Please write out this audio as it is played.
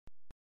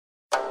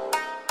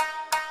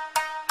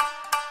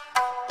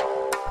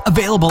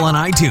Available on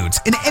iTunes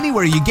and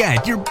anywhere you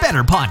get your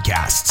better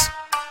podcasts.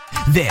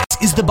 This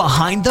is the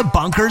Behind the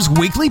Bunkers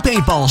Weekly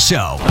Paintball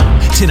Show.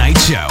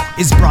 Tonight's show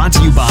is brought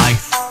to you by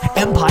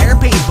Empire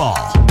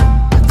Paintball,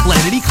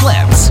 Planet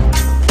Eclipse,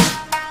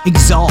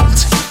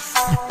 Exalt,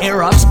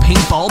 Air Ups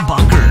Paintball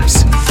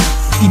Bunkers,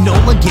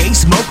 Enola Gay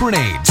Smoke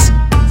Grenades,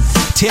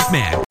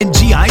 Tipman, and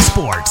GI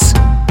Sports.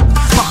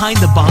 Behind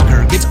the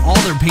Bunker gets all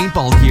their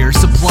paintball gear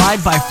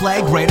supplied by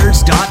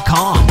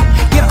FlagRaiders.com.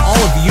 Get all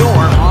of your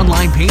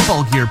online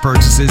paintball gear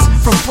purchases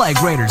from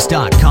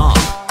FlagRaiders.com.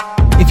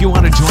 If you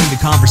want to join the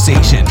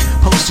conversation,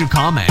 post your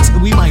comments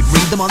and we might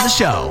read them on the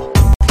show.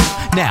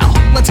 Now,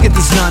 let's get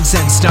this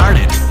nonsense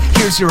started.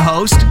 Here's your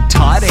host,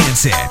 Todd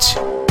Ansich.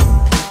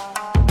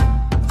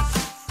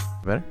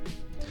 Better?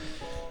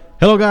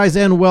 Hello, guys,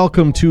 and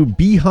welcome to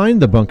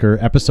Behind the Bunker,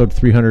 episode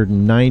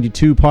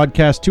 392,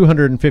 podcast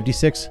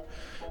 256.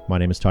 My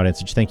name is Todd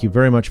Ansich. Thank you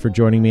very much for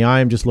joining me. I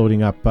am just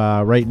loading up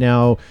right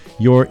now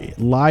your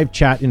live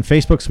chat in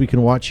Facebook so we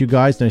can watch you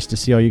guys. Nice to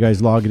see all you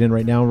guys logging in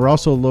right now. We're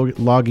also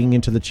logging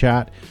into the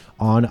chat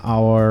on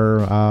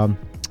our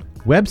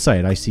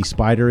website. I see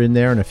Spider in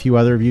there and a few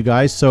other of you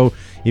guys. So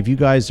if you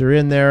guys are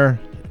in there,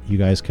 you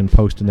guys can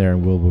post in there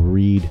and we'll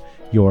read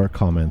your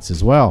comments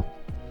as well.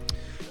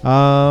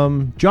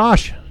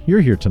 Josh,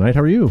 you're here tonight.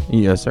 How are you?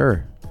 Yes,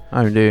 sir.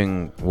 I'm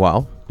doing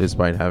well,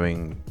 despite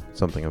having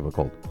something of a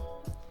cold.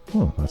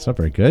 Oh, that's not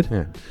very good.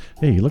 Yeah.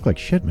 Hey, you look like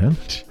shit, man.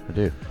 I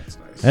do. That's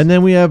nice. And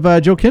then we have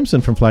Joe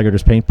Kimson from Flag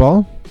Raiders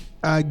Paintball.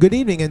 Good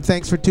evening, and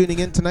thanks for tuning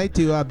in tonight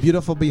to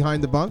beautiful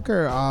Behind the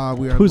Bunker.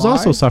 We are Who's live.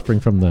 also suffering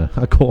from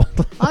a cold.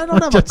 I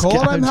don't have a Just cold.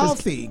 kidding, I'm just-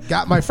 healthy.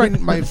 Got my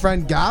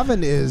friend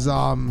Gavin is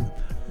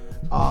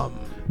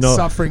No.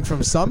 suffering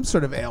from some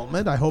sort of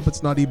ailment. I hope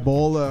it's not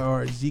Ebola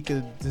or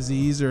Zika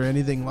disease or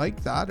anything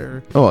like that.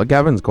 Or Oh,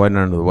 Gavin's quite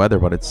under the weather,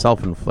 but it's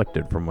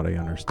self-inflicted from what I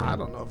understand. I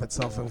don't know if it's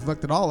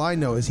self-inflicted. All I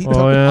know is he Oh,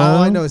 took. yeah?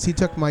 All I know is he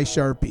took my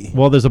Sharpie.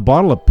 Well, there's a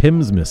bottle of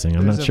Pimm's missing.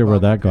 I'm There's not a sure where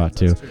bottle that got of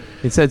to. Pimm's, that's true.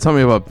 It said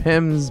something about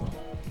Pimm's,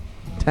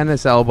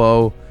 tennis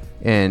elbow,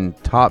 and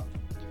top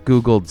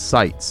Googled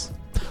sites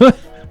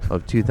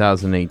of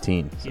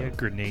 2018. Yeah,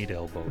 grenade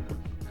elbow.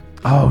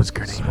 Oh, it's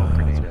grenade. Smoke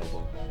grenade elbow.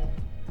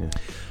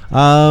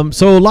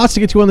 So lots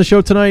to get to on the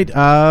show tonight.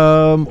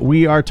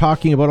 We are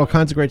talking about all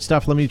kinds of great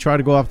stuff. Let me try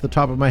to go off the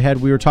top of my head.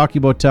 We were talking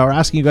about, or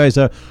asking you guys,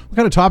 what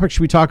kind of topics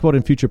should we talk about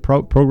in future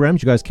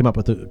programs? You guys came up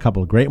with a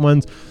couple of great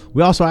ones.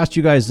 We also asked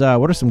you guys,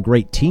 what are some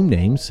great team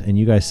names? And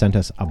you guys sent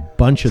us a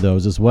bunch of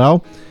those as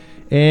well.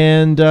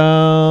 And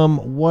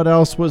what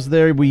else was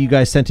there? You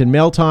guys sent in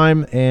mail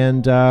time,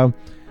 and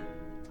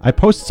I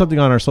posted something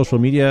on our social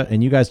media,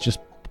 and you guys just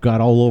got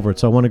all over it.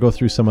 So I want to go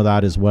through some of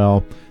that as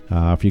well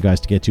for you guys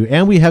to get to.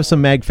 And we have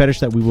some mag fetish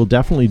that we will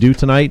definitely do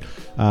tonight.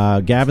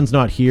 Gavin's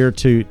not here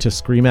to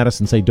scream at us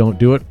and say don't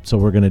do it, so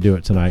we're going to do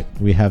it tonight.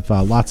 We have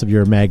lots of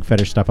your mag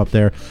fetish stuff up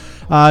there.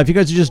 If you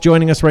guys are just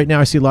joining us right now,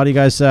 I see a lot of you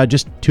guys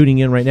just tuning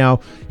in right now.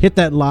 Hit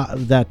that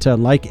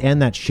like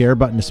and that share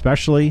button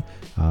especially.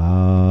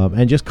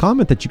 And just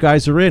comment that you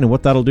guys are in, and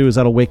what that'll do is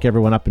that'll wake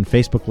everyone up in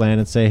Facebook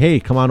land and say, hey,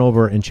 come on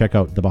over and check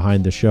out the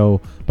Behind the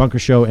Bunker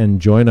Show and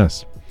join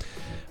us.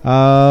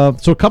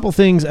 So a couple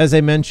things, as I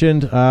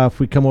mentioned, if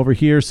we come over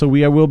here, so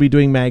we will be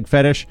doing Mag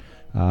Fetish.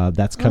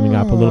 That's coming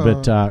up a little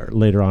bit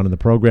later on in the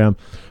program.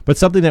 But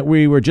something that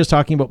we were just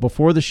talking about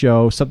before the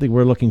show, something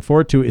we're looking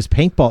forward to, is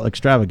Paintball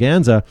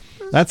Extravaganza.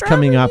 That's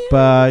coming up,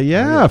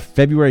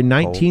 February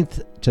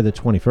 19th to the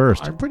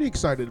 21st. I'm pretty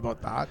excited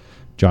about that.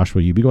 Josh,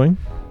 will you be going?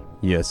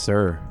 Yes,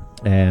 sir.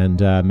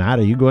 And Matt,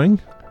 are you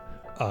going?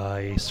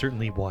 I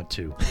certainly want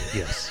to.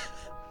 Yes.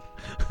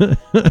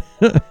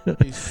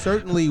 You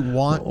certainly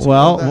want to.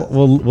 Well, know that.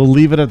 we'll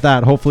leave it at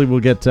that. Hopefully we'll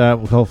get.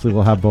 Hopefully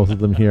we'll have both of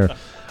them here.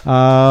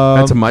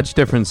 That's a much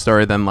different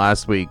story than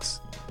last week's.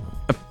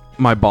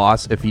 My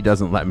boss, if he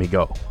doesn't let me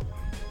go.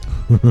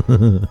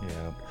 Yeah.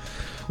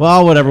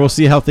 Well, whatever. We'll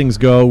see how things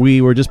go.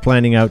 We were just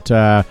planning out.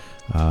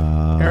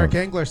 Eric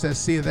Engler says,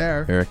 "See you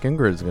there." Eric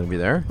Ingrid is going to be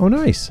there. Oh,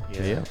 nice.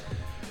 Yeah.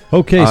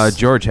 Okay.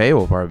 George Hay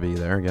will probably be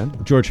there again.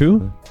 George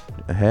who?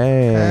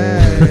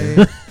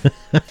 Hey.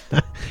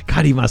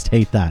 God, he must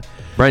hate that.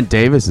 Brent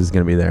Davis is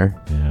going to be there.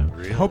 Yeah.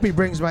 Really? Hope he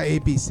brings my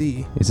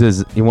APC. He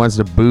says he wants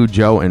to boo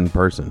Joe in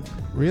person.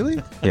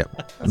 Really?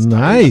 Yep. That's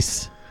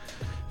Nice.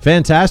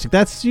 Fantastic.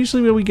 That's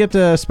usually where we get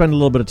to spend a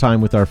little bit of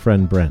time with our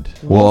friend Brent.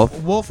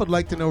 Wolf. Wolf would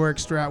like to know where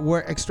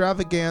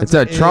Extravaganza It's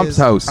at Trump's is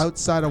house.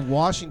 outside of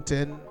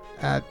Washington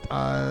at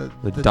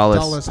The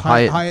Dulles.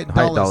 Hyatt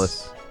Dulles.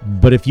 Dulles.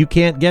 But if you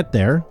can't get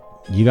there,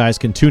 you guys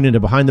can tune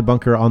into Behind the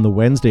Bunker on the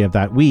Wednesday of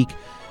that week.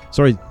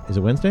 Sorry, is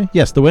it Wednesday?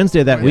 Yes, the Wednesday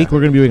of that week. Yeah. We're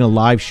going to be doing a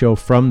live show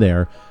from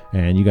there,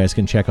 and you guys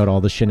can check out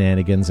all the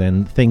shenanigans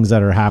and things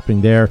that are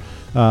happening there.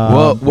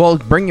 We'll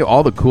bring you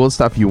all the cool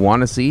stuff you want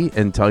to see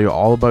and tell you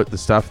all about the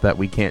stuff that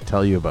we can't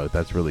tell you about.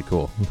 That's really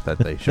cool that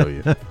they show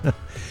you.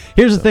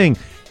 Here's the thing.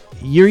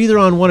 You're either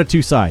on one of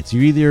two sides.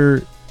 You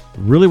either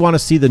really want to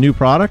see the new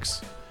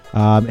products,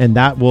 and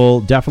that will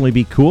definitely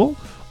be cool,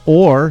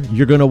 or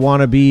you're going to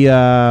want to be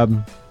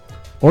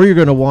or you're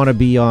going to want to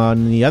be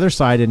on the other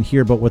side and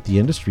hear about what the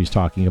industry is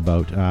talking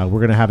about. We're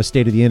going to have a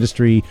State of the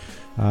Industry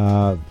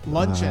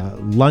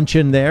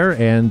luncheon there,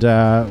 and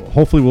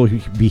hopefully we'll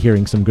be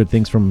hearing some good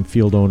things from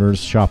field owners,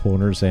 shop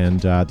owners,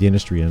 and the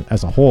industry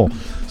as a whole.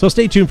 So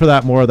stay tuned for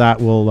that. More of that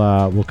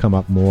will come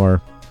up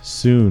more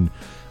soon.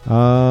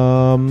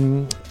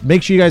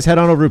 Make sure you guys head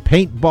on over to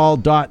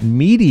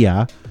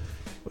paintball.media.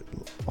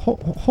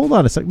 Hold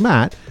on a sec,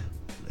 Matt.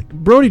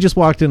 Brody just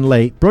walked in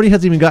late. Brody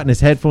hasn't even gotten his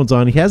headphones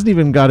on. He hasn't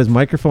even got his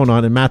microphone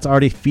on, and Matt's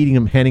already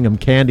handing him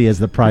candy as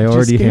the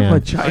priority Just gave him a hand. I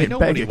giant know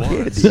what bag he of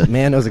wants. candy.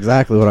 Man knows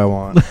exactly what I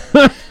want.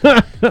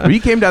 When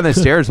you came down the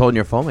stairs holding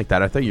your phone like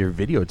that, I thought you were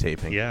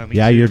videotaping. Yeah, me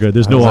Yeah, too. you're good.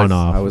 There's no on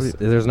off.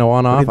 There's no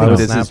on What off. do you I was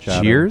think this is?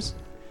 Snapchatting. Cheers?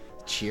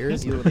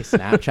 Cheers? You they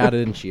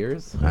Snapchatted in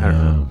Cheers? I don't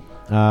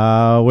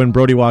know. When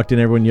Brody walked in,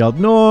 everyone yelled,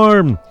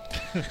 Norm!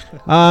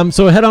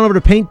 So head on over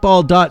to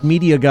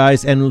paintball.media,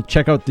 guys, and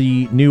check out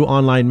the new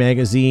online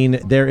magazine.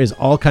 There is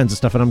all kinds of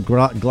stuff, and I'm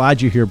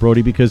glad you're here,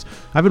 Brody, because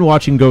I've been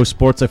watching Go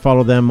Sports. I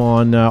follow them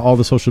on all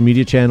the social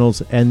media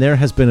channels, and there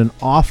has been an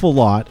awful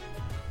lot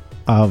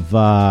of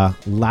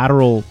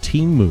lateral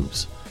team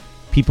moves.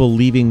 People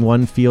leaving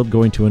one field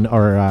going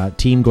to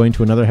team going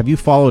to another. Have you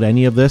followed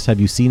any of this? Have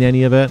you seen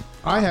any of it?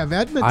 I have.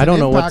 Edmonton I don't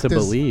know what Impact to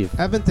is- believe.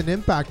 Edmonton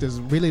Impact has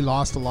really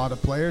lost a lot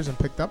of players and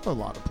picked up a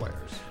lot of players.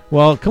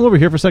 Well, come over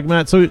here for a second,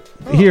 Matt. So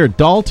here,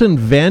 Dalton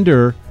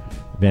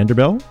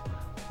Vanderbilt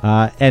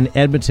and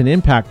Edmonton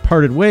Impact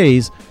parted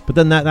ways, but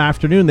then that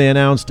afternoon they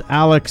announced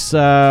Alex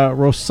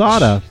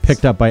Rosada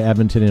picked up by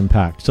Edmonton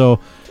Impact. So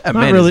That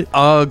not man really. is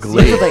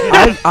ugly.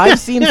 I've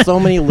seen so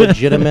many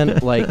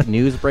legitimate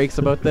news breaks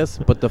about this,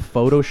 but the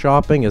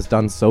photoshopping is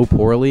done so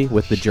poorly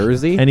with the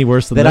jersey Any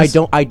worse than that this?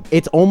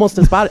 it's almost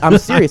as bad. I'm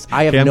serious.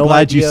 I have Okay, I'm no glad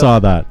idea. you saw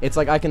that. It's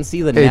like I can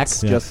see the necks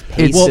just It's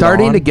pasted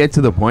starting on. to get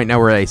to the point now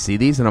where I see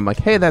these and I'm like,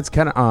 hey, that's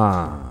kind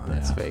of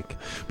that's fake.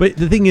 But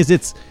the thing is,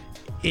 it's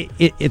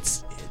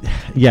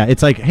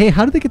like, hey,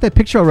 how did they get that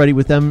picture already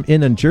with them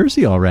in a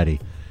jersey already?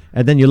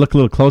 And then you look a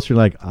little closer,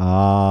 like, oh,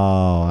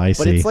 I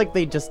But see. it's like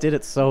they just did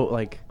it so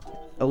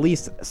at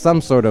least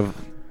some sort of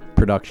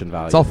production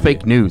value. It's all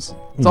fake news.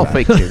 It's all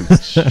fake news.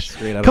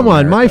 Straight out of Come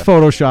on, my America.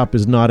 Photoshop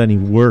is not any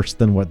worse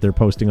than what they're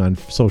posting on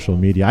social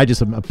media. I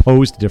just am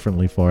posed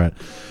differently for it.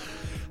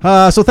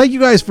 So thank you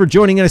guys for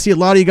joining in. I see a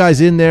lot of you guys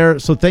in there,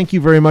 so thank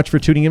you very much for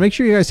tuning in. Make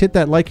sure you guys hit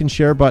that like and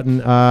share button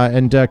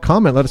and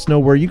comment. Let us know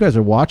where you guys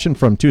are watching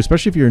from, too,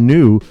 especially if you're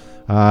new.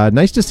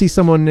 Nice to see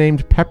someone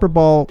named Pepper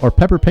Paintball.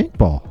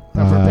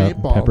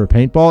 Pepper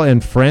Paintball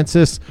and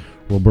Francis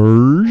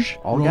Roberge.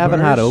 All Gavin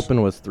had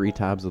open was 3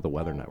 tabs of the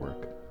Weather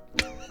Network.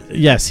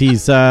 Yes,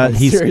 he's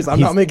Serious, I'm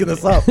not making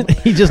this up.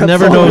 He just That's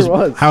never all knows it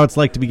was. how it's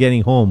like to be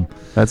getting home.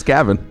 That's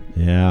Gavin.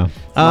 Yeah.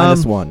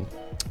 -1.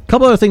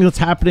 Couple other things that's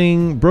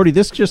happening. Brody,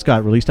 this just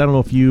got released. I don't know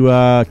if you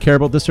care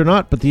about this or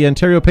not, but the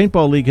Ontario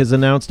Paintball League has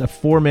announced a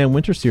 4-man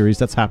winter series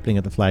that's happening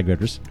at the Flag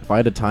Raiders. If I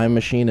had a time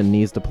machine and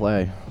knees to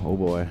play, oh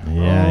boy.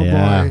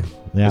 Yeah.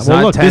 It's Well,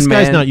 not look, this 10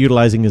 guy's man. not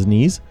utilizing his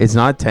knees. It's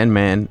not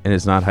 10-man and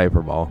it's not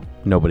Hyperball.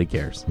 Nobody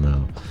cares.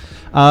 No.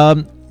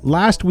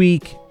 Last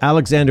week,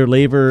 Alexander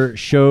Laver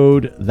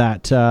showed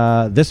that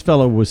this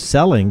fellow was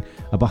selling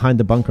a behind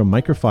the bunker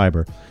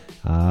microfiber.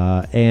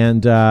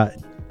 And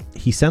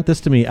he sent this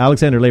to me.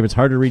 Alexander Laver, it's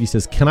hard to read. He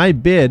says, can I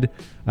bid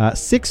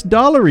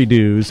 $6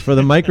 dues for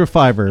the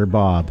microfiber,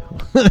 Bob?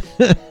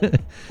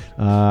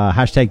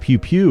 Hashtag pew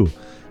pew.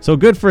 So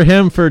good for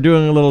him for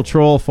doing a little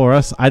troll for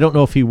us. I don't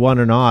know if he won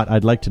or not.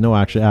 I'd like to know,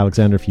 actually,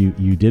 Alexander, if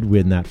you did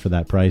win that for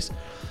that price.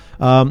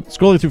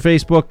 Scrolling through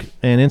Facebook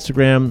and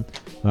Instagram,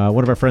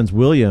 one of our friends,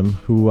 William,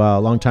 who a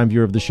longtime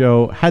viewer of the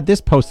show, had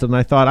this posted, and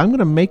I thought, I'm going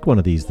to make one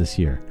of these this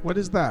year. What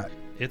is that?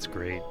 It's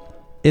great.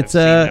 It's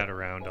I've seen that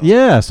around.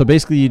 yeah, so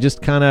basically you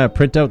just kind of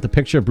print out the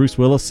picture of Bruce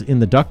Willis in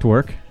the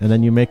ductwork, and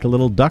then you make a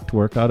little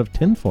ductwork out of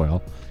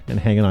tinfoil and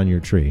hang it on your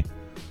tree.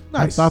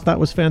 Nice. I thought that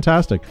was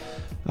fantastic.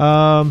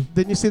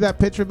 Didn't you see that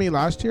picture of me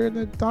last year in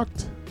the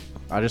duct?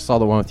 I just saw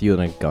the one with you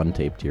and a gun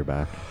taped to your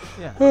back.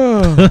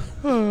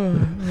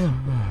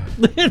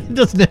 It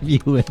doesn't have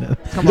you in it.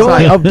 You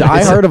know, of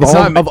Die Hard, it's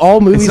not- of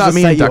all movies it's not that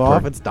me set and you Duckworth.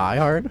 off, it's Die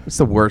Hard. It's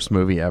the worst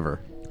movie ever.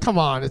 Come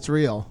on, it's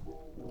real.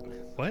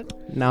 What?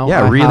 Now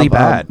Yeah, I really have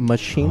bad. a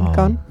machine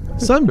gun.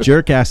 Some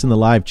jerkass in the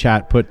live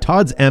chat put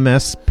Todd's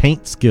MS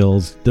paint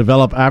skills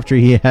develop after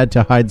he had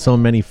to hide so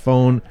many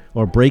phone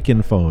or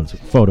break-in photos.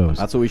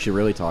 That's what we should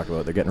really talk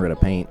about. They're getting rid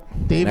of paint.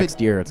 David, Next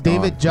year, it's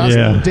David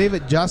gone.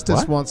 David Justice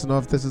What? wants to know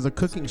if this is a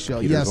cooking show.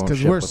 Peters Yes, won't because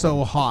ship we're with so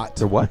them.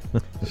 hot. Or what?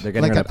 They're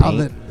getting Like rid of an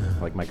paint, oven.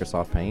 like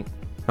Microsoft Paint.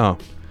 Oh.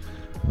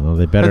 Well,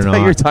 they I better thought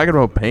you were not. talking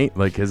about paint,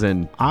 like as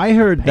in I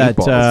heard that.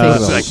 Paintballs.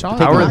 Take like Sean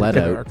power- lead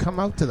Blackburn, out. or come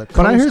out to the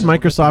But I heard coast and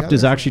put Microsoft is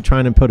together actually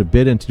trying to put a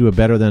bid in to do it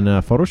better than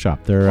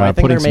Photoshop. They're Well, I think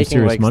putting they're some making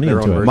serious like money their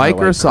into own it. version of,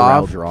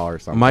 Microsoft- CorelDRAW or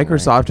something,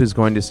 Microsoft right? is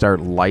going to start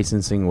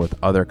licensing with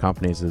other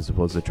companies as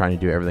opposed to trying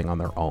to do everything on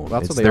their own.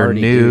 That's It's what they their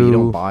already new, do. You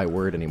don't buy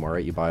Word anymore,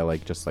 right? You buy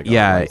just like a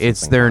yeah, it's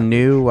licensing their package.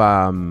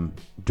 new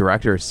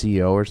director or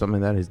CEO or something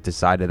like that has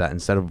decided that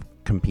instead of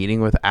competing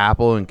with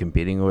Apple and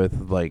competing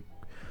with like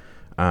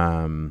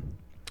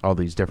all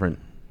these different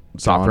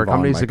software John Von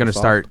companies are going to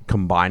Microsoft. start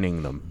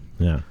combining them.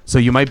 Yeah. So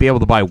you might be able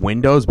to buy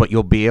Windows, but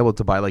you'll be able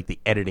to buy like the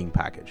editing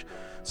package.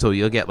 So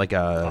you'll get like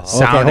a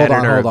sound hold on,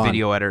 editor, hold on.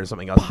 video editor, or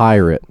something else.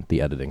 Pirate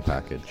the editing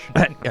package.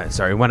 Yeah,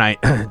 sorry, when I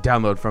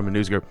download from a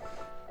news group.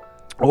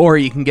 Or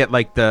you can get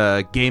like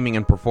the gaming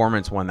and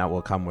performance one that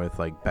will come with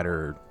like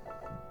better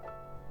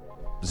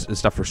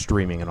stuff for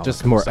streaming and all. Just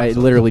that kind more. of stuff. It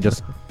literally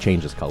just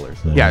changes colors.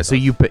 Yeah, so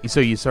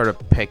you sort of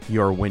pick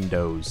your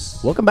Windows.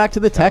 Welcome back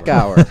to the Tech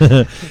Hour.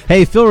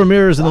 Hey, Phil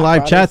Ramirez in the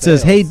Black live Friday chat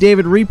says, sales. "Hey,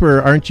 David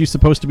Reaper, aren't you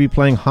supposed to be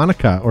playing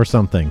Hanukkah or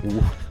something?"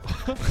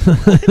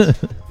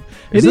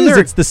 It Isn't is. there-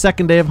 It's the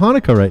second day of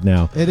Hanukkah right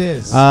now. It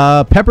is.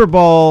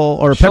 Pepperball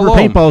or Pepper Shalom.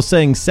 Paintball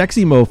saying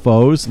 "sexy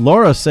mofos."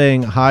 Laura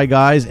saying "hi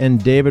guys,"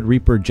 and David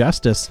Reaper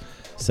Justice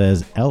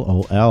says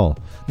 "LOL."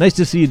 Nice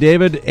to see you,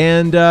 David.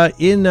 And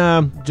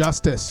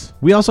Justice.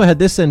 we also had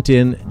this sent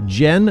in.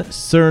 Jen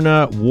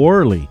Cerna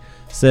Worley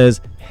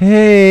says,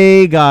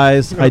 "Hey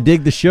guys, I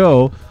dig the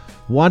show.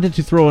 Wanted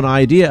to throw an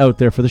idea out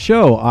there for the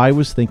show. I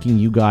was thinking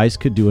you guys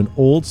could do an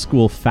old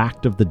school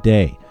fact of the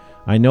day.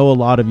 I know a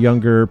lot of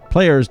younger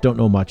players don't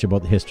know much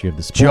about the history of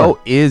the sport. Joe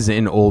is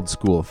an old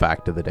school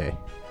fact of the day.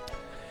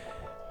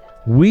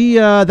 We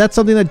that's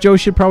something that Joe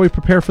should probably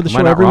prepare for the Am I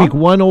show not every wrong? week.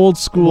 One old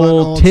school One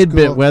old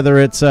tidbit, school. whether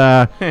it's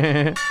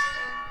and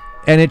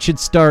it should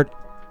start.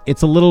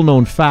 It's a little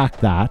known fact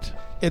that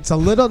It's a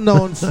little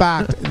known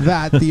fact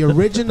that the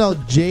original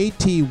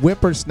JT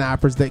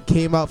whippersnappers that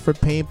came out for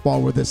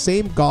paintball were the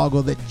same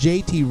goggle that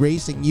JT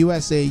Racing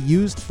USA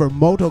used for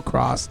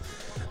motocross,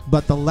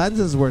 but the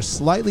lenses were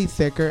slightly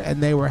thicker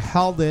and they were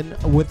held in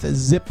with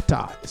zip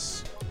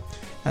ties.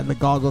 And the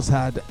goggles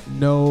had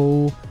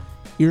no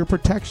ear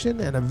protection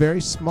and a very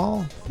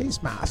small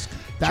face mask.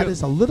 That Joe-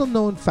 is a little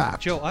known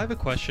fact. Joe, I have a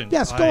question.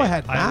 Yes, go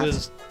ahead, I Matt.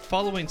 was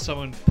following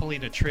someone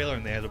pulling a trailer,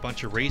 and they had a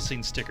bunch of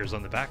racing stickers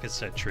on the back of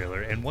said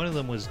trailer, and one of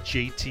them was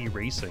JT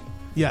Racing.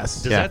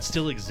 Yes. Does Yeah. that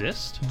still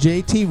exist?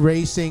 JT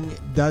Racing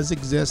does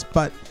exist,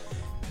 but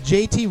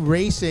JT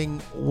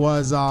Racing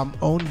was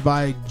owned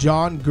by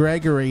John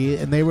Gregory,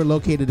 and they were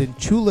located in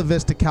Chula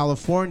Vista,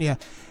 California.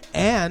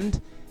 And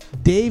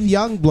Dave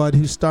Youngblood,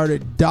 who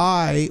started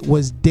Dye,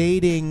 was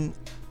dating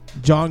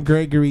John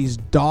Gregory's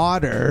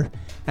daughter,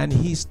 and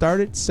he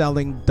started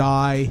selling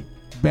Dye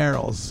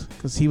barrels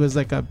because he was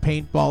like a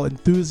paintball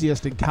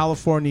enthusiast in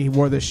California. He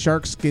wore the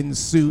sharkskin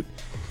suit,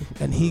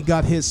 and he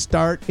got his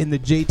start in the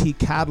JT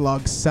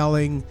catalog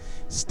selling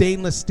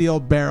stainless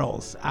steel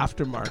barrels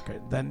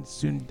aftermarket. Then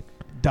soon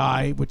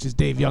Dye, which is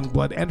Dave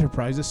Youngblood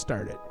Enterprises,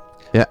 started.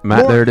 Yeah,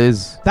 Matt, Or- there it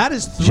is. That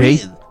is three.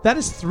 J- That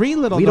is three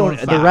little. We known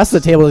don't. The rest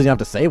of the facts. table doesn't have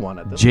to say one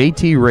at this.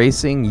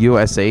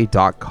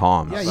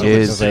 JTRacingUSA.com Yeah, you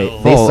is can say-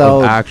 full they sell-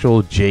 of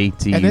actual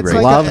JT And it's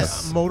racing. like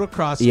Gloves. a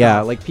motocross. Yeah,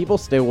 stuff. like people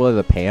still wear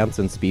the pants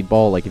in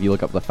speedball. Like if you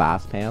look up the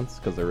fast pants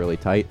because they're really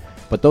tight.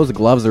 But those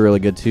gloves are really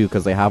good too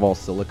because they have all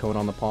silicone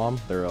on the palm.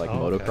 They're like Oh,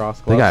 okay. motocross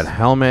gloves. They got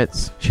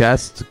helmets,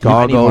 chests, I need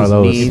one goggles, of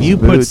those. knees, if you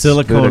put boots,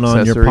 silicone boot on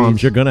your accessories.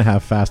 palms, you're gonna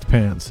have fast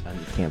pants. And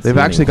you can't They've see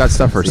actually anyone. got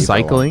stuff for See for a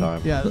long cycling.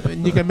 time. Yeah,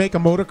 and you can make a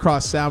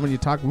motocross sound when you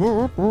talk.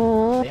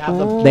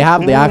 They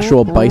have the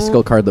actual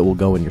bicycle card that will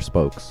go in your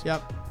spokes.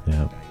 Yep.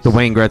 Yeah, The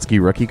Wayne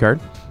Gretzky rookie card.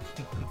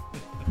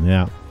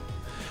 yeah.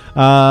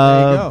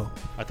 There you go.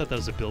 I thought that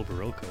was a Bill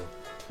Barocco.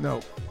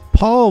 No.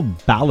 Paul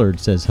Ballard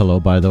says hello.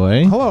 By the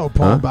way, Hello,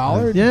 Paul Huh?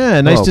 Ballard.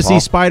 yeah, nice Hello, to see Paul.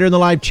 Spider in the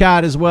live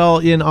chat as well.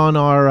 On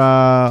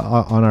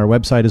our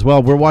website as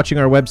well. We're watching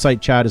our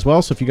website chat as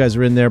well. So if you guys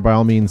are in there, by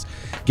all means,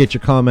 get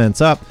your comments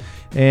up.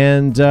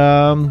 And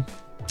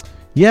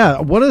yeah,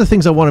 one of the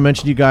things I want to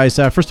mention to you guys,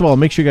 first of all,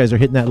 make sure you guys are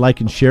hitting that like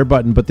and share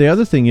button. But the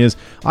other thing is,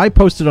 I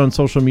posted on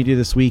social media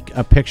this week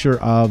a picture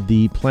of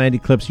the Planet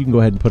Eclipse. You can go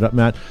ahead and put up,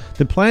 Matt.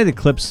 The Planet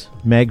Eclipse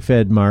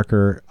MagFed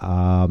marker.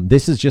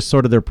 This is just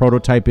sort of their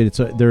prototype.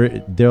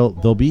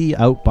 They'll be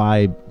out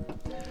by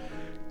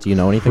Do you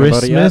know anything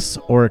about it yet? Christmas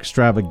or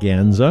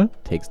Extravaganza.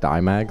 Takes dye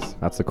mags.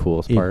 That's the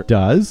coolest It part.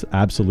 does,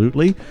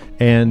 absolutely.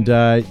 And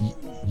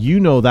you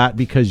know that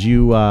because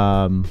you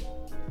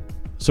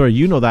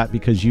you know that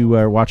because you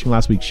were watching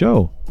last week's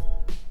show.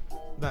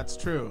 That's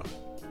true.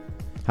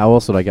 How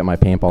else would I get my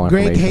paintball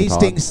Greg information?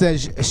 Todd? Hastings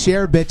says,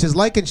 share bitches.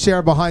 Like and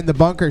share Behind the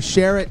Bunker.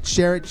 Share it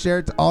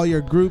to all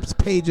your groups,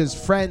 pages,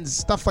 friends,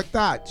 stuff like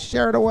that.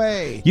 Share it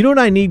away. You know what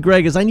I need,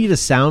 Greg, is I need a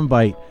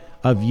soundbite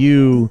of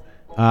you.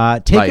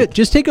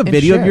 Just take a And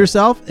video of share.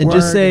 yourself and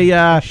just Word say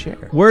and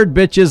share. word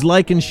bitches,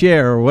 like and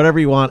share, or whatever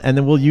you want, and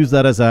then we'll use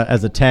that as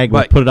a tag.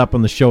 We'll But, put it up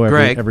on the show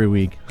Greg, every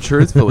week.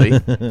 Truthfully,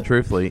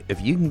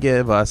 if you can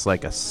give us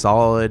like a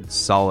solid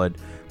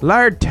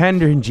Lord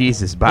tender in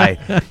Jesus, bye.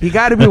 You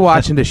got to be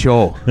watching the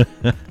show.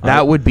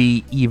 That would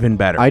be even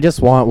better. I just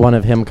want one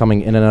of him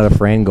coming in and out of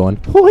frame going,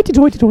 hoity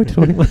toity toity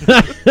toity.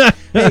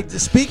 Hey,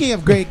 speaking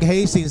of Greg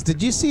Hastings,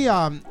 did you see,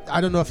 I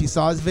don't know if you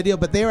saw his video,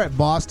 but they were at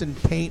Boston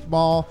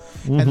Paintball,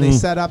 and they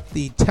set up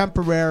the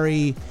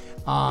temporary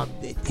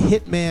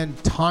Hitman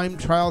time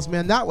trials,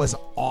 man, that was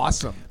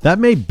awesome. That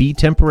may be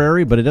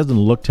temporary, but it doesn't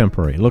look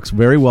temporary. It looks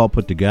very well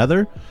put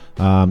together.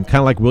 Kind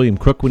of like William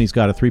Crook when he's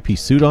got a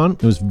three-piece suit on.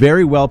 It was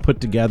very well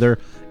put together,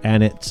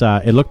 and it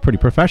looked pretty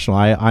professional.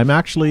 I'm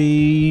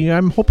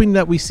hoping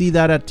that we see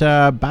that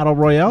at Battle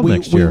Royale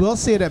next year. We will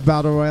see it at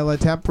Battle Royale, a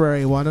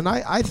temporary one, and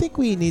I think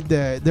we need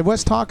there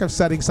was talk of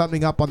setting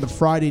something up on the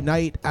Friday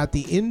night at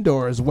the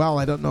indoor as well.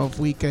 I don't know if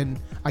we can.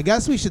 I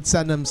guess we should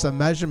send him some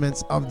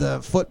measurements of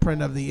the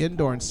footprint of the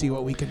indoor and see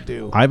what we can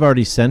do. I've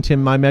already sent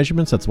him my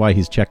measurements. That's why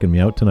he's checking me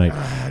out tonight.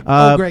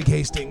 Greg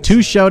Hastings.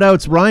 2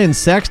 shout-outs. Ryan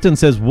Sexton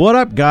says, "What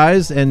up,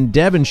 guys?" And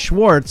Devin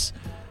Schwartz,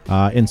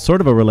 in sort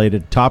of a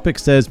related topic,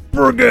 says,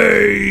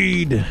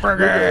 Brigade!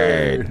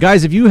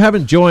 Guys, if you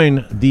haven't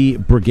joined the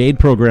Brigade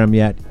program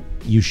yet,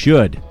 you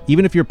should.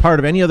 Even if you're part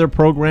of any other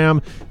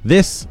program,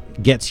 this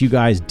gets you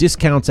guys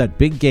discounts at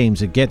big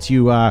games. It gets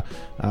you all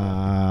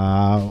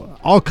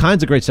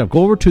kinds of great stuff.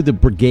 Go over to the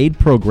Brigade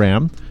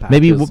program.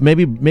 Maybe one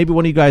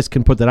of you guys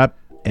can put that up.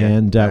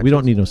 And we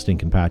don't need no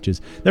stinking patches.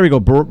 There we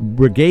go.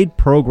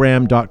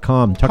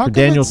 BrigadeProgram.com. Tucker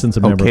Danielson's a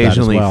member of that as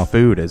Occasionally well.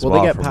 food as well.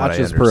 Well, they get from what I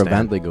patches per understand.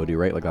 event they go to,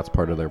 right? Like that's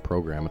part of their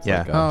program. It's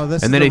like this And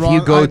is then the if wrong-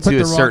 you I go put the to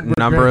a wrong certain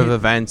number of Brigade.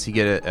 events, you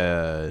get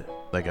a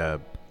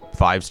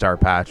 5-star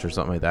patch or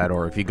something like that.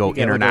 Or if you go You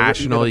get like a-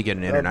 international, you you get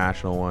get a- an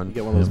international one. you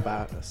get one of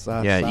those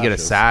sash. Yeah, you get a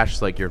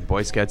sash like your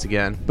Boy Scouts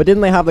again. But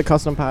didn't they have the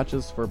custom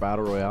patches for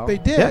Battle Royale? They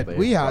did. Yeah,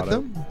 We had bought it.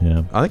 them.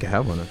 Yeah. I think I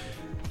have one.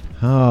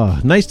 Oh,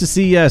 nice to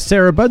see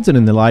Sarah Budson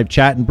in the live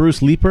chat, and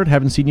Bruce Leipert.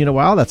 Haven't seen you in a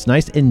while. That's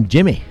nice. And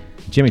Jimmy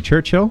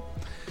Churchill.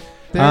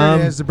 There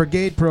it is, the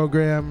Brigade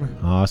program.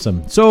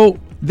 Awesome. So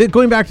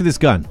going back to this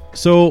gun.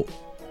 So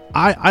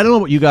I don't know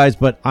about you guys,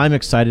 but I'm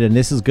excited, and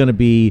this is going to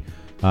be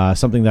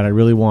something that I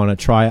really want to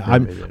try.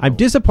 I'm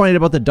disappointed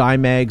about the dye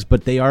mags,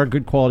 but they are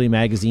good quality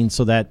magazines,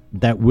 so that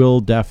will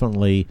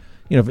definitely,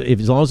 if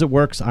as long as it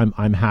works,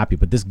 I'm happy.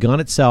 But this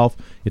gun itself,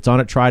 it's on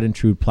a tried and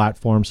true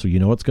platform, so you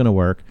know it's going to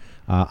work.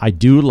 I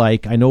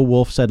know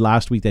Wolf said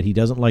last week that he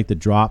doesn't like the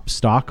drop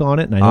stock on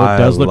it, and I know it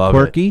does look love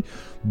quirky,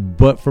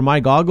 but for my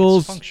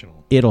goggles, It's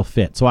functional. it'll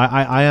fit. So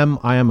I am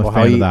a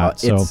fan of that.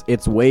 So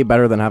It's way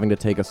better than having to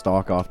take a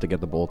stock off to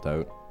get the bolt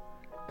out.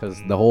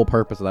 Because the whole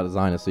purpose of that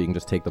design is so you can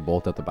just take the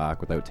bolt out the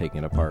back without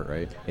taking it apart,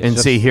 right? It's And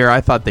just- see here,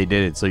 I thought they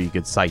did it so you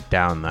could sight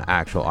down the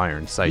actual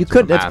iron sights. you with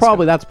could. a That's mask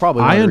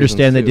probably on. one I of the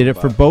understand they reasons did it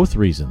too, for but- both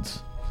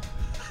reasons.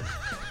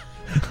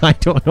 I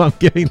don't know. I'm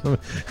giving them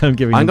I'm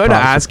going to props.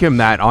 ask him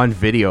that on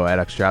video at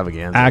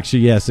Extravaganza.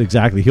 Actually, yes,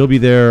 exactly. He'll be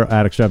there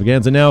at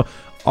Extravaganza. Now,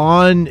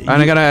 And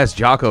I got to ask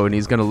Jocko, and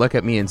he's going to look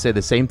at me and say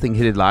the same thing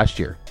he did last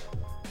year.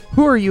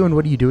 Who are you and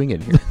what are you doing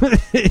in here?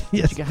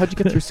 yes. How'd you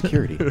get through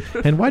security?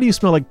 And why do you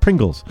smell like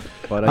Pringles?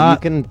 But Uh, you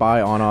can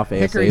buy on-off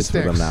Hickory ASAs for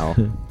them sticks. now.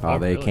 Oh,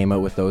 They really? came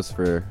out with those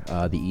for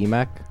the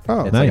EMEC.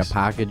 Oh, it's nice. like a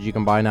package you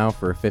can buy now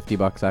for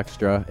 $50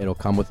 extra. It'll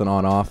come with an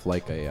on-off,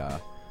 like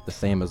the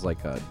same as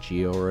like a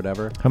Geo or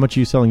whatever. How much are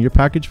you selling your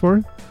package for?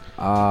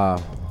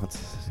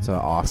 It's an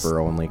offer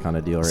only kind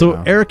of deal right So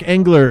now. Eric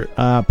Engler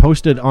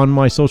posted on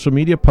my social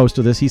media post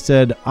of this. He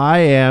said,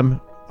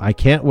 I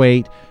can't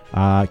wait.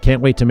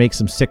 Can't wait to make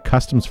some sick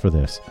customs for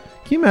this.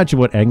 Can you imagine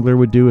what Engler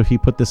would do if he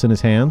put this in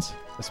his hands?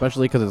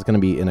 Especially because it's going to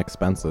be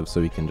inexpensive, so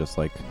you can just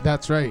like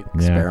That's right.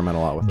 Yeah. experiment a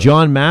lot with it.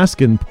 John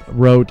Maskin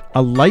wrote,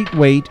 a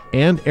lightweight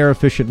and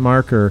air-efficient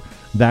marker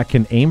that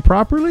can aim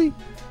properly?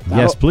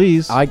 Yes,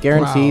 please. I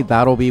guarantee Wow.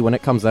 that'll be, when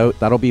it comes out,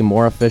 that'll be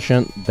more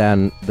efficient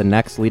than the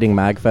next leading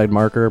MagFed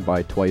marker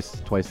by twice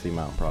the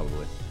amount,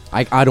 probably.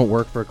 I don't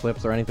work for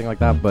Eclipse or anything like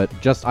that, but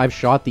just I've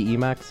shot the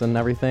Emacs and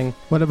everything.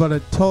 What about a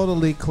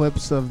total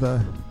eclipse of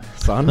the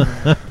Son,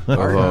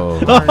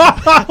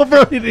 Oh,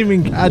 bro, he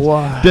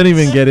didn't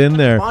even get in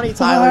there. Bonnie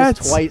Tyler's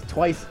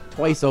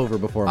twice over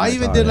before. I my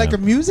even time. did like a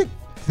music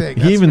thing.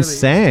 He That's even really-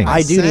 sang.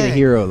 I do need a sang.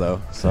 hero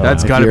though. So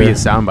That's if got to be you're- a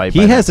soundbite. He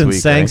by next hasn't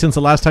week, sang right? since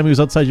the last time he was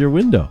outside your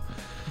window.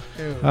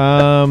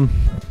 Ew.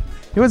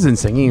 He wasn't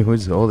singing. He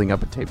was holding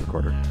up a tape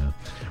recorder.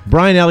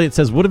 Brian Elliott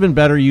says, would have been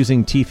better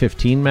using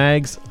T15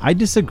 mags. I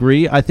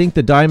disagree. I think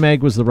the dye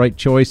mag was the right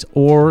choice,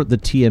 or the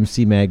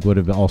TMC mag would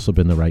have also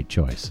been the right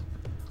choice.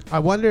 I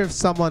wonder if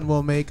someone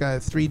will make a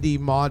 3D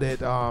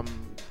modded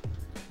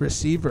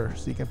receiver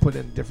so you can put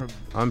in different.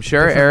 I'm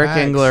sure Different Eric mags.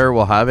 Engler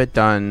will have it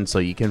done so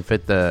you can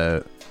fit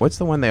the. What's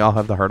the one they all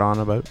have the heart on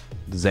about?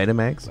 The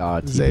Zetamax?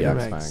 TPX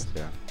Zetamex. mags,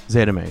 yeah.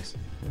 Zetamax.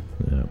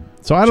 Yeah.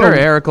 So I don't Sure,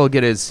 know. Eric will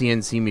get his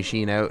CNC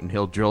machine out and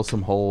he'll drill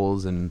some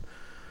holes and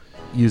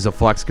use a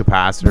flux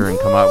capacitor and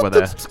come up with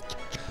a.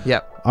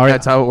 Yep. All right.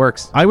 That's how it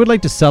works. I would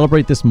like to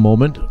celebrate this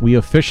moment. We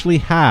officially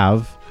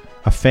have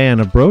a fan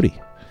of Brody.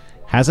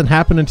 Hasn't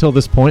happened until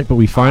this point, but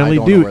we finally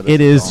don't know do. where this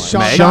It is is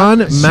going. Sean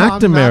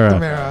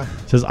McNamara.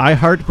 Says, I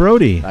heart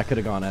Brody. That could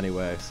have gone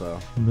anyway. So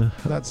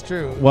That's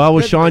true. Well,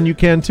 with Good Sean, for- you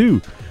can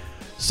too.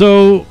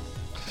 So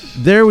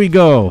there we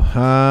go.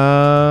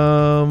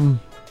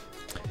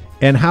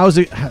 And how's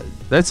it?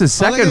 That's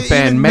his Oh, look second at-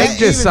 fan. even Meg Me-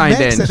 just even signed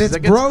Meg in. said She's it's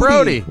like, it's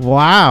Brody. Brody.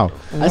 Wow.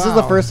 this is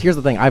the Wow. first. Here's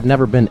the thing. I've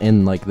never been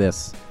in like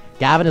this.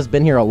 Gavin has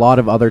been here a lot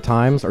of other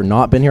times, or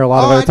not been here a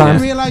lot of Oh, other I times.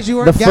 didn't realize you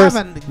were The first-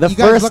 Gavin. the You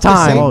guys first look the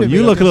time- same Oh, to me.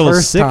 you look a little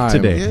First sick time.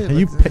 today.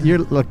 Yeah, You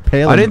look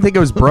pale. I didn't think it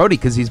was Brody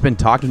because he's been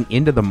talking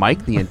into the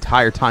mic the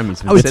entire time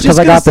he's been I was sitting. just Because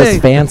I got gonna this say-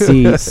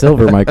 fancy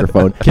silver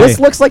microphone. This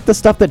looks like the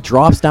stuff that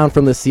drops down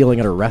from the ceiling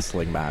at a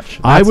wrestling match.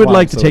 I That's would why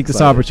like I'm to so take this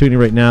excited. opportunity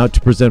right now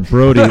to present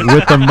Brody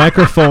with the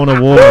microphone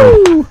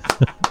award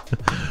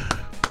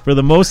for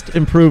the most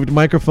improved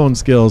microphone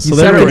skills. So You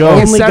there said we it go. wrong.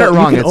 You said it You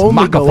wrong. can It's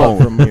only go up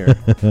microphone. from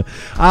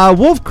here.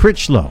 Wolf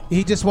Critchlow.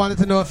 He just wanted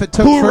to know if it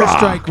took first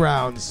strike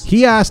rounds.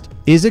 He asked,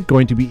 "Is it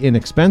going to be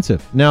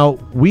inexpensive?" Now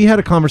we had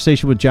a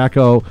conversation with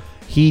Jacko.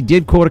 He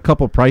did quote a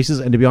couple prices,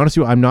 and to be honest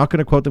with you, I'm not going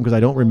to quote them because I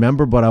don't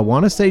remember. But I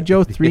want to say,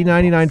 Joe,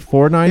 $3.99,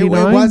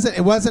 $4.99.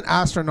 It wasn't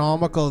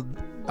astronomical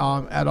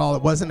at all.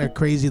 It wasn't a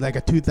crazy like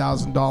a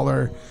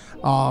 $2,000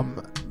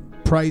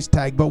 price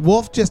tag. But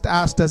Wolf just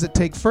asked, does it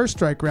take first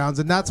strike rounds?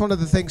 And that's one of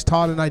the things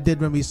Todd and I did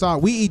when we saw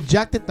it. We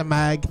ejected the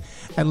mag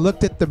and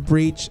looked at the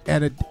breech,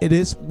 and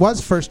it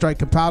was first strike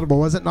compatible,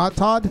 was it not,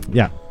 Todd?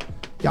 Yeah,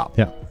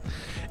 Yeah.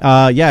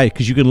 yeah,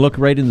 because you can look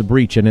right in the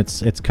breech and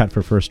it's cut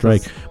for first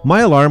strike. My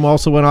alarm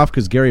also went off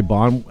because Gary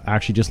Bond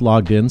actually just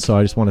logged in, so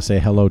I just want to say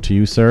hello to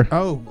you, sir.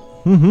 Oh,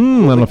 I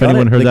don't know if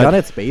anyone heard the that. gun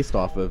it's based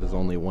off of is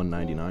only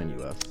 $199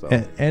 US.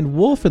 So. And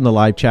Wolf in the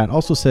live chat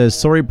also says,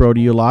 "Sorry, Brody,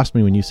 you lost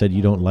me when you said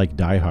you don't like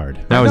Die Hard."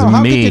 That was no,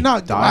 how me. could you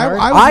not? Die Hard?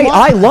 I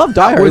I love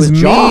Die Hard. It was was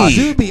me. Josh.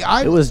 Zuby,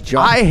 It was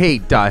Josh. I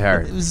hate Die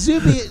Hard.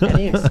 Zuby,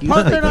 Any excuse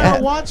Parker they and I get.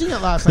 were watching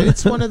it last night.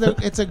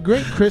 It's a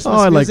great Christmas Oh,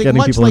 I like music, getting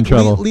much people like in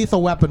trouble.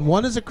 Lethal Weapon.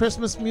 One is a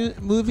Christmas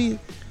movie.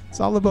 It's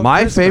all about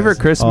My Christmas. favorite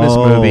Christmas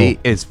Oh. movie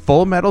is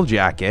Full Metal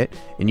Jacket,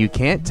 and you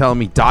can't tell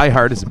me Die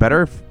Hard is a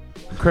better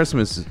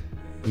Christmas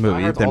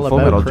movie Hard's than all Full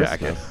about Metal Christmas.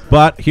 Jacket.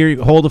 But here,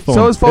 hold the phone.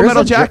 So is Full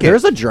Metal Jacket.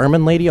 There's a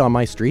German lady on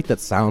my street that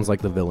sounds like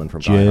the villain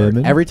from Die German?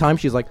 Hard. Every time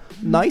she's like,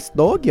 "Nice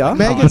dog, yeah."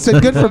 Megan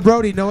said, "Good for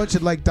Brody. No one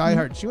should like Die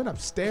Hard." She went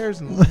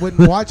upstairs and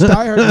wouldn't watch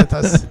Die Hard with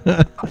us.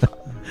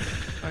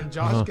 And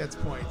Josh gets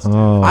points.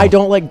 Oh. I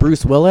don't like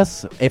Bruce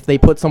Willis. If they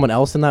put someone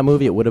else in that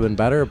movie, it would have been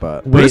better.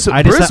 But Wait, Bruce,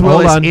 I just Bruce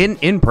hold Willis on.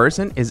 in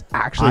person is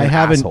actually I an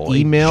have an asshole,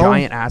 email. a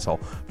giant asshole,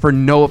 for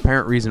no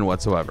apparent reason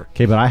whatsoever.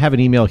 Okay, but I have an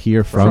email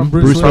here from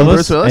Bruce Bruce, Willis? Willis,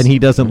 Bruce Willis? and he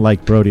doesn't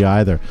like Brody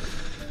either.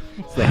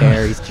 it's the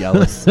hair. He's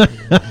jealous.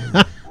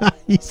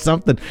 He's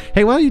something.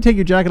 Hey, why don't you take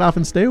your jacket off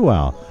and stay a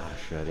while?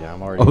 Shit, yeah,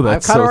 I'm already. Oh,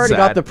 that's I've kind so of already sad.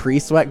 got the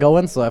pre-sweat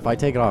going. So if I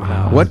take it off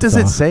now, What does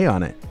it's it aw- say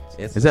on it?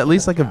 it's Is that at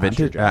least like a Asher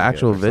vintage, jacket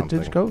actual or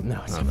vintage something. coat?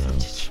 No, it's a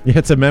vintage. Yeah,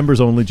 it's a members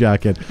only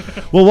jacket.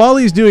 Well, while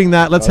he's doing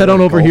that, let's head Oh,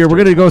 on over golf here. We're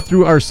going to tournament. go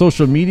through our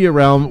social media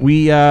realm.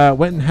 We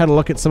went and had a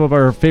look at some of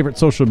our favorite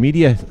social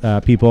media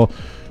people.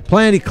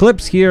 Plenty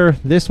clips here.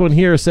 This one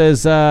here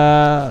says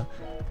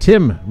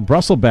Tim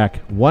Brusselbeck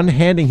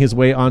one-handing his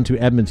way onto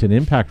Edmonton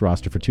Impact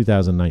roster for Gonna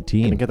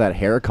 2019. get that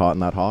hair caught in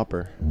that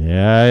hopper.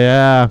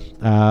 Yeah.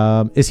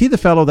 Is he the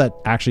fellow that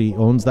actually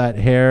owns that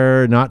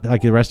hair? Not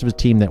like the rest of his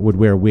team that would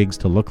wear wigs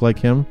to look like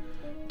him?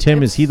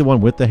 Tim, is he the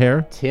one with the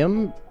hair?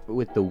 Tim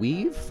with the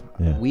weave.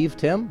 Yeah. Weave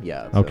Tim.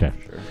 Yeah. that's Okay. him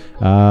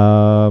for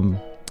sure.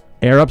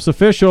 Air Ups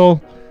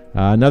official.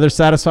 Another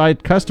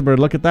satisfied customer.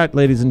 Look at that,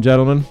 ladies and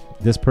gentlemen.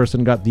 This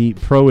person got the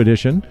Pro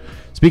Edition.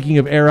 Speaking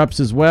of Air Ups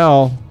as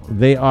well,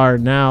 they are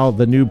now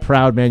the new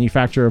proud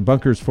manufacturer of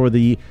bunkers for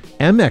the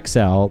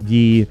MXL,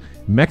 the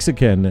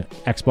Mexican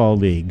X-Ball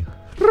League.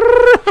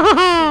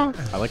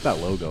 I like that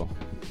logo.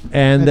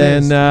 And It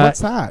then is. What's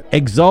that?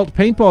 Exalt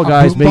Paintball, A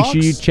guys. Make boombox?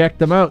 sure you check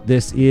them out.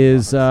 This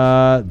is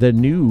the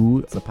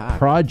new a pack.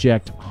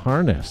 Project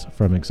Harness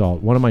from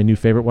Exalt. One of my new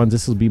favorite ones.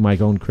 This will be my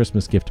own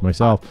Christmas gift to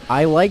myself.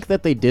 I like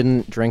that they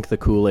didn't drink the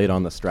Kool-Aid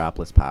on the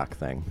strapless pack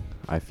thing.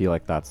 I feel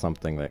like that's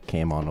something that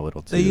came on a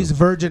little too. They use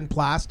virgin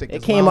plastic. It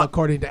as came well, up-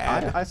 according to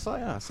Ed. I saw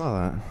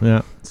that.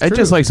 Yeah. It true.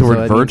 just likes the So word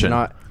that means virgin.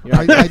 You're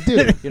not, I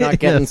do. you're not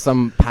getting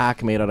some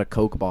pack made out of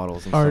Coke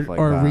bottles and Or stuff like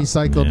or that.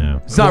 recycled. Yeah.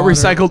 It's not water.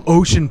 recycled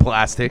ocean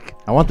plastic.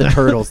 I want the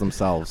turtles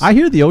themselves. I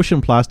hear the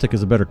ocean plastic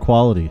is a better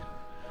quality.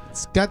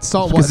 It's got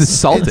salt. Because it's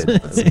salted.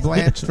 It's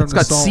blanched from It's the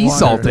got salt sea water.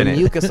 salt the in it.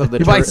 mucus of the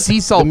You buy tur- sea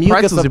salt the mucus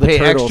pretzels, of you the pay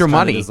turtles extra kinda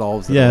money.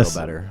 dissolves it Yes. a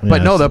little better.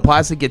 But no, Yes. the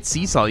plastic gets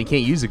sea salt. You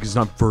can't use it because it's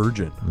not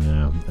virgin.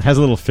 Yeah, it has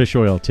a little fish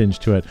oil tinge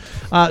to it.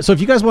 So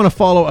if you guys want to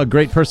follow a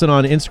great person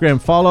on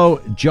Instagram,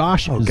 follow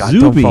Josh Oh God,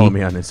 Zuby. don't follow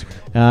me on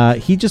Instagram.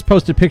 He just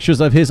posted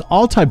pictures of his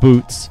Altai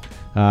boots.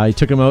 He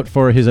took them out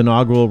for his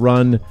inaugural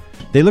run.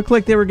 They look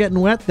like they were getting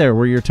wet there.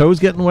 Were your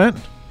toes getting wet?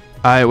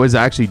 I was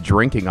actually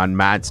drinking on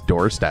Matt's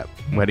doorstep,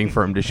 waiting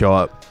for him to show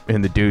up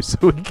in the deuce so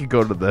we could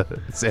go to the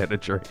Santa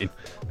train.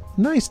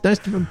 Nice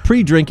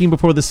pre-drinking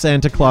before the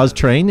Santa Claus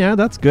train. Yeah,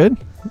 that's good.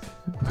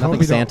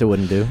 Nothing Santa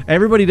wouldn't do.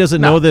 Everybody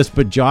doesn't know this,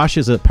 but Josh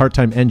is a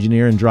part-time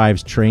engineer and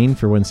drives train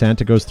for when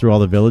Santa goes through all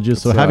the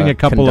villages. So It's having a a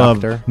couple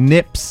conductor. of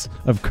nips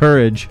of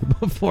courage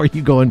before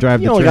you go and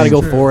drive You the only train. got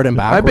to go forward and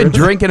I've backwards.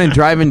 been drinking and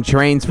driving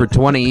trains for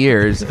 20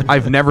 years.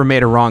 I've never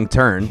made a wrong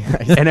turn.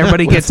 And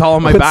everybody gets all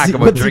on my what's back he-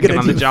 about what's he drinking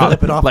gonna on the do, job.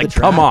 flip it off Like, the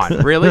come track? on,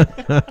 really?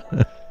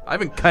 I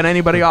haven't cut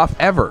anybody off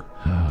ever.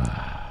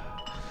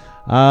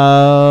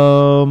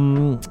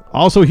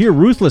 Also here,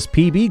 Ruthless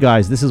PB,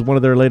 guys. This is one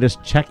of their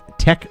latest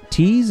tech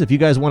tees. If you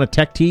guys want a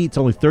tech tee, it's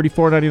only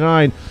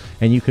 $34.99,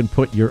 and you can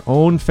put your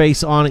own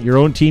face on it, your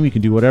own team. You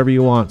can do whatever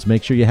you want. So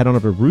make sure you head on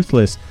over to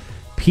Ruthless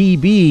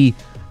PB.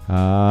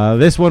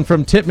 This one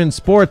from Titman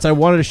Sports. I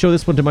wanted to show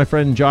this one to my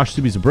friend Josh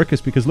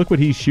Subizabrickus because look what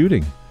he's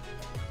shooting.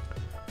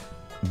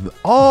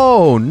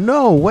 Oh,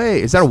 no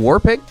way. Is that a War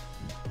Pig?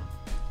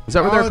 Is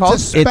that what they're called?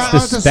 It's the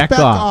Spec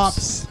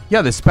Ops.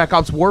 Yeah, the Spec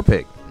Ops War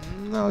Pig.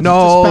 No, it's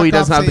No, just a he Spec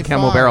doesn't have Ops the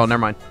camo A5. barrel. Never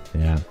mind.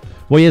 Yeah.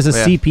 Well, he has a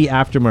Yeah. CP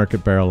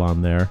aftermarket barrel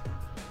on there.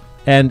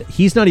 And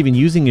he's not even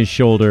using his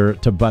shoulder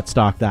to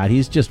buttstock that.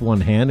 He's just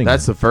one-handing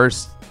That's it. the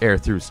first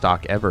air-through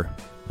stock ever.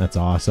 That's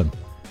awesome.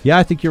 Yeah,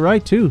 I think you're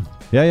right, too.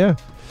 Yeah.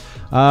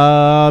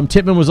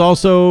 Titman was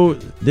also...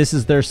 This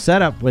is their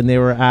setup when they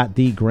were at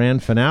the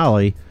grand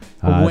finale.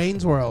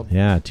 Wayne's World.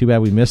 Yeah, too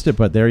bad we missed it,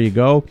 but there you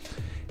go.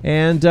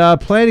 And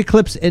Planet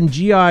Eclipse and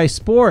GI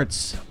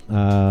Sports.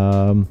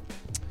 The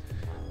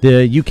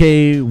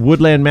UK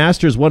Woodland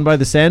Masters won by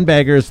the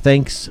Sandbaggers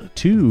thanks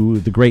to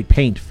the great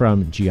paint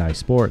from GI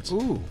Sports.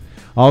 Ooh.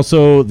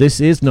 Also, this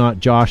is not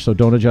Josh, so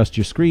don't adjust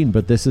your screen,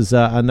 but this is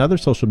another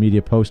social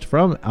media post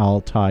from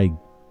Altai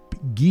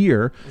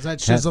Gear. Is that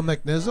Shizzle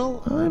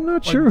McNizzle? I'm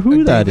not Or- sure or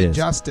who that David is.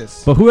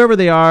 Justice. But whoever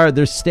they are,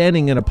 they're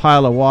standing in a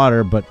pile of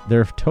water, but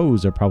their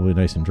toes are probably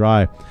nice and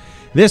dry.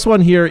 This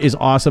one here is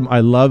awesome. I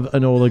love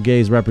Enola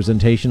Gay's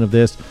representation of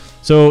this.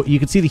 So you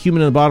can see the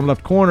human in the bottom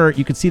left corner.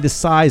 You can see the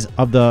size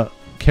of the,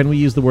 can we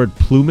use the word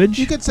plumage?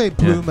 You could say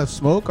plume of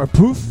smoke or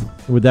poof.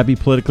 Would that be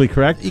politically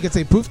correct? You could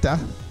say poofta.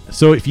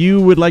 So if you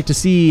would like to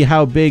see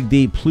how big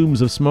the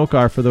plumes of smoke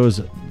are for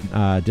those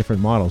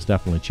different models,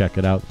 definitely check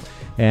it out.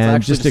 It's And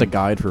actually just a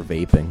guide for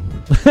vaping.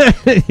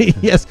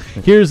 yes,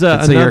 here's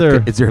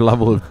another. It's your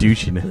level of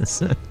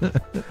douchiness.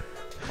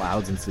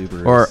 Clouds and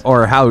Subarus.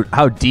 or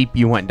how deep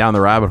you went down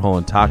the rabbit hole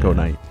in taco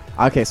night.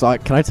 Okay, so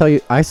can I tell you,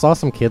 I saw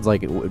some kids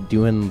like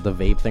doing the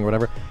vape thing or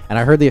whatever, and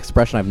I heard the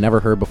expression I've never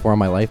heard before in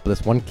my life, but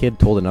this one kid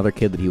told another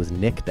kid that he was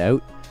nicked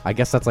out. I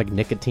guess that's like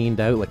nicotined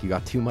out, like you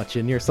got too much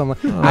in you or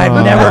something.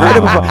 I've never heard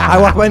it before. I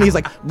walked by and he's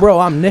like, bro,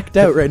 I'm nicked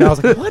out right now. I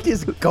was like, what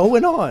is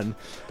going on?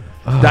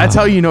 That's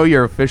how you know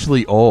you're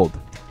officially old.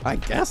 I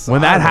guess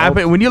When that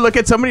happened, when you look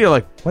at somebody, you're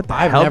like, what the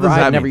hell does that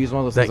I've mean? never used one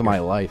of those That things in my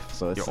life,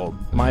 so it's, you're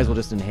old. might as well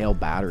just inhale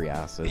battery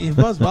acid. It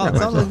was well. It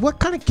sounds like, what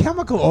kind of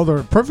chemical? Oh,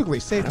 they're perfectly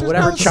safe. There's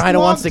Whatever no China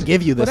wants to long-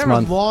 give you this whatever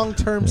month.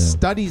 long-term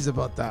studies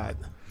about that.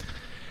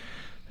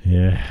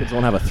 Yeah. Kids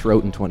won't have a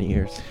throat in 20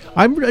 years.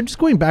 I'm just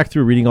going back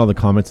through reading all the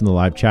comments in the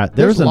live chat.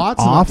 There's an lots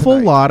of them awful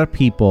tonight. lot of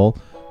people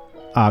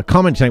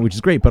commenting tonight, which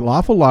is great, but an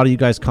awful lot of you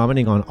guys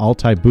commenting on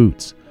Altai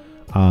boots.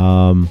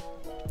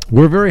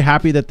 We're very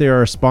happy that they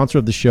are a sponsor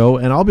of the show,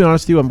 and I'll be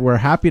honest with you, we're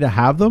happy to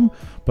have them,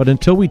 but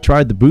until we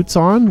tried the boots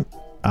on,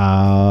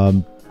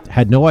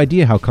 had no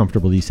idea how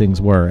comfortable these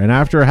things were. And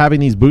after having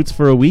these boots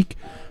for a week,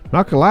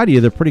 not gonna lie to you,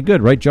 they're pretty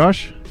good, right,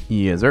 Josh?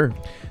 Yes, sir.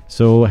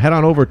 So head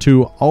on over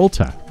to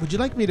Alta. Would you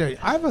like me to?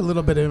 I have a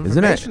little bit of Isn't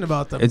information it?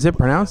 about them. Is it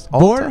pronounced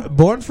Alta?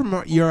 Born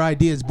from your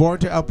ideas, born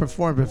to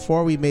outperform.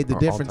 Before we made the Or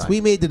difference, Altai.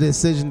 we made the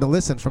decision to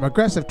listen. From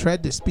aggressive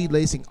tread to speed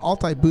lacing,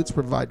 Altai boots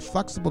provide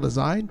flexible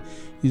design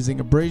using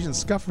abrasion,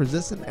 scuff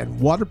resistant, and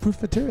waterproof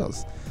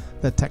materials.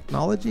 The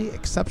technology,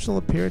 exceptional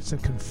appearance,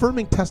 and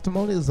confirming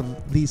testimonials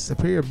of these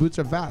superior boots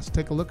are vast.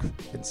 Take a look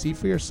and see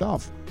for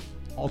yourself.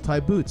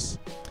 Altai boots.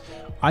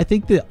 I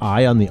think the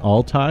I on the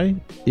Altai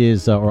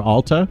is, or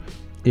Alta,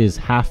 is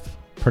half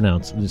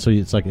pronounced. So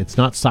it's like, it's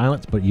not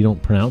silent, but you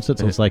don't pronounce it.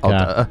 So it's like,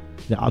 Alta.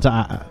 the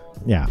Alta,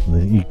 yeah,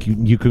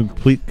 you can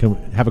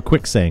have a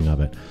quick saying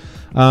of it.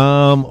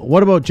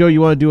 What about Joe?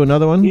 You want to do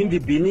another one? In the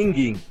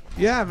beginning.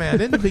 Yeah, man.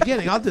 In the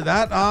beginning, I'll do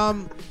that.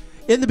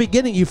 In the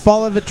beginning, you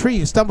fall out of a tree,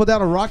 you stumble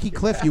down a rocky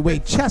cliff, you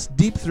wade chest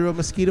deep through a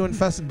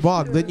mosquito-infested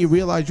bog. Then you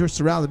realize you're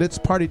surrounded. It's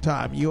party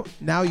time. You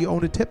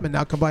own a Tippmann.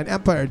 Now combine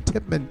Empire,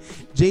 Tippmann,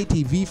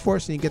 JT,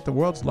 V-Force, and you get the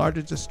world's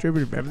largest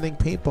distributor of everything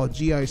paintball,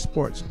 GI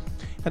Sports.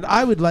 And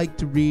I would like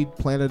to read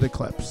Planet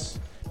Eclipse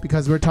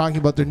because we're talking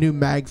about their new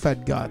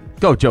mag-fed gun.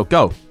 Go, Joe,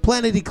 go.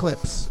 Planet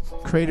Eclipse,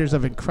 creators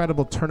of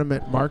incredible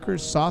tournament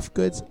markers, soft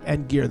goods,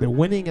 and gear. The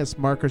winningest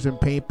markers in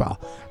paintball.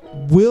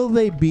 Will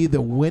they be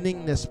the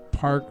winningest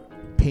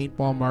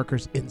paintball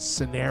markers in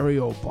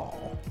scenario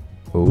ball?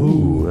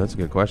 Ooh, that's a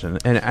good question.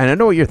 And I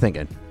know what you're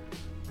thinking.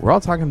 We're all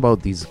talking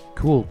about these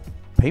cool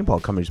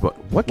paintball companies, but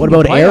what can What you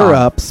about play Air on?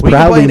 Ups? What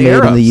can you play Proudly made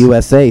Air in the Ups?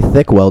 USA,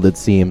 thick welded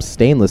seams,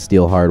 stainless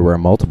steel hardware,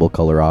 multiple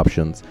color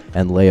options,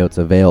 and layouts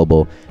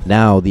available.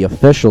 Now the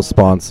official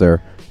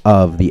sponsor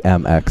of the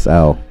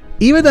MXL,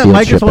 Even that Field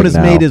microphone shipping is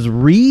now, made as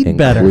read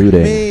better.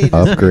 including Made.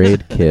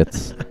 upgrade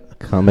kits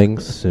coming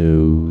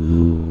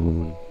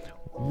soon.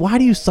 Why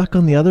do you suck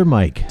on the other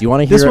mic? Do you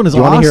want to hear? This one is do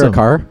you want to hear a awesome.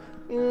 car?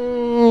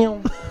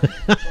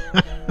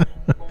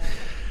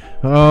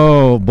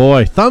 Oh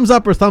boy! Thumbs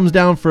up or thumbs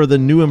down for the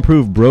new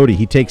improved Brody.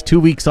 He takes 2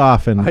 weeks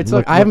off and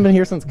I haven't been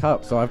here since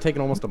Cup, so I've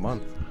taken almost a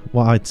month.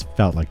 Well, it's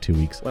felt like 2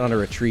 weeks. Went on a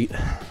retreat.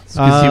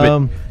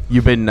 'Cause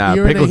you've been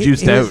You're in pickle a-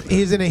 juiced he's- out.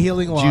 He's in a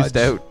healing lodge. Juiced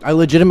out. I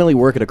legitimately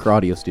work at a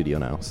cardio studio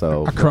now,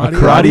 so Karate.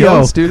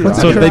 Cardio studio. What's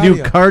So a they do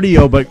karate?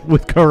 cardio, but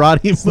with karate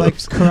It's like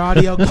moves.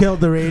 karate killed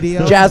the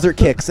radio. jazzer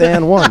kicks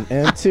and 1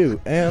 and 2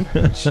 and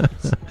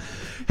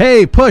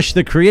Hey, Push,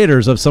 the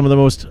creators of some of the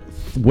most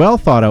well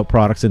thought out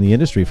products in the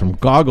industry, from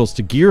goggles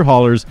to gear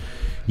haulers.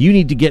 You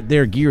need to get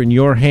their gear in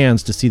your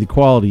hands to see the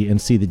quality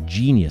and see the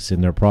genius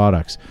in their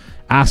products.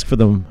 Ask for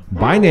them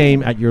by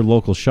name at your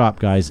local shop,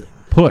 guys.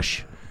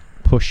 Push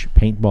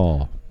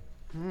Paintball.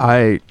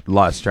 I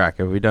lost track.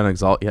 Have we done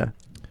Exalt yet?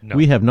 No.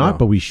 We have not, No.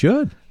 but we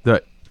should.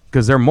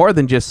 Because they're more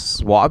than just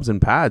swabs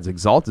and pads.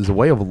 Exalt is a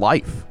way of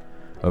life.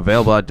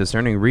 Available at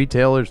discerning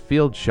retailers,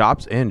 field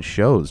shops, and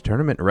shows.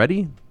 Tournament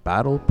ready,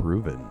 battle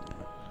proven.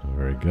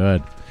 Very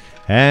good.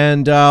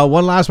 And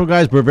one last one,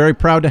 guys. We're very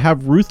proud to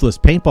have Ruthless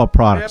Paintball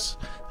products.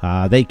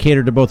 They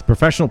cater to both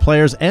professional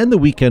players and the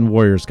weekend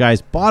warriors.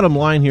 Guys, bottom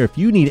line here, if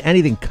you need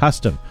anything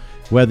custom,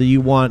 whether you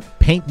want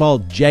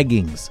paintball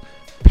jeggings,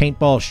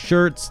 paintball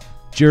shirts,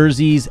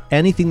 jerseys,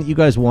 anything that you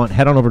guys want,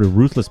 head on over to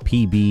Ruthless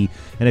PB.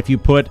 And if you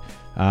put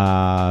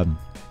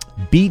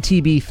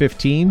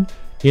BTB15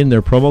 in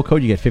their promo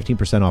code, you get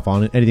 15% off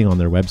on anything on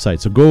their website.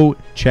 So go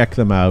check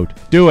them out.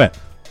 Do it.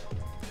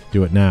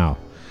 Do it now.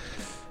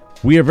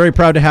 We are very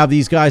proud to have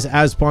these guys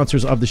as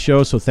sponsors of the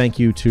show, so thank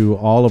you to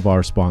all of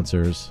our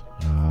sponsors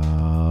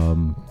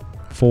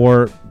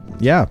for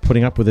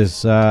putting up with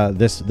this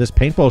this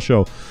paintball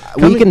show.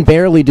 we can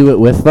barely do it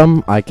with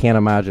them. I can't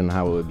imagine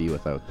how it would be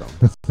without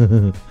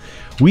them.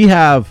 We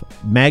have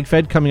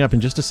MagFed coming up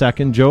in just a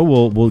second. Joe,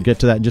 we'll get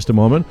to that in just a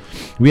moment.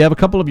 We have a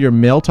couple of your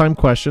mail time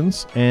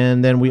questions,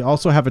 and then we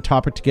also have a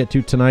topic to get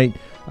to tonight.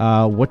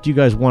 What do you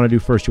guys want to do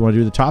first? You want to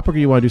do the topic, or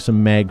you want to do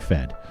some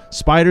MagFed?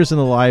 Spider's in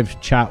the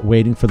live chat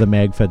waiting for the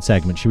MagFed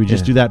segment. Should we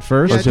just do that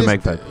first? Let's do just,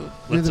 MagFed. do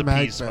Let's the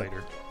appease MagFed.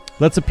 Spider.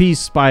 Let's appease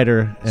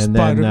Spider, and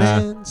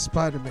then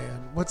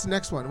Spider-Man. What's the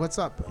next one? What's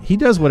up? he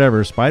does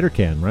whatever Spider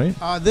can, right?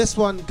 This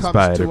one comes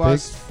Spider to Pig.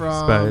 us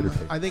from Spider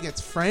Pig. I think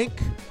it's Frank,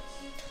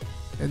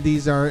 and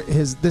these are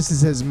his. This is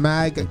his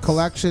mag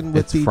collection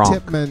with it's the Frank.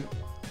 Tipman.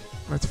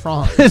 It's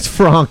Frank. It's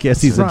Frank. Yes,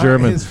 he's a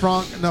German. It's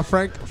Frank. No,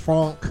 Frank.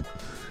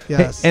 Hey,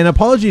 Yes. and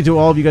apology to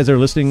all of you guys that are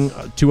listening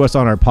to us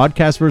on our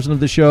podcast version of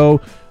the show.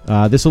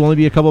 This will only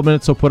be a couple of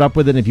minutes, so put up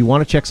with it. And if you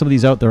want to check some of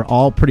these out, they're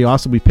all pretty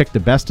awesome. We picked the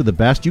best of the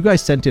best. You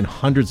guys sent in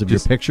hundreds of your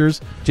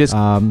pictures. Just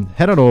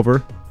head on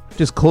over.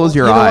 Just close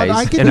your You know what? eyes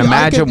I can- and I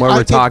imagine can- what I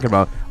we're can talking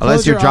about. Close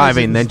Unless you're your eyes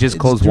driving, and then just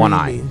it's close one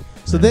eye. dreamy.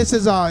 So this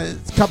is a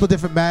couple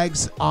different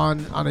mags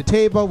on a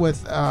table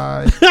with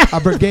a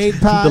brigade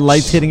patch. The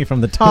lights hitting it from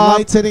the The top.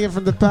 lights hitting it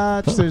from the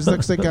patch. There's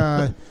looks like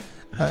a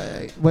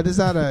what is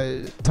that?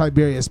 A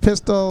Tiberius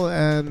pistol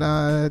and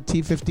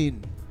T15.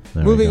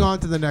 There we Moving go. on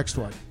to the next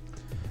one.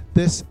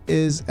 This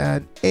is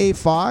an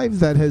A5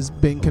 that has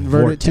been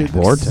converted to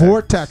the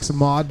Vortex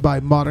mod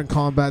by Modern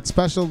Combat Oh,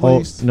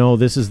 Specialist. no,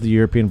 this is the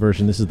European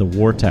version. This is the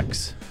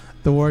Vortex.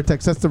 The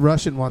Vortex. That's the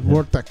Russian one.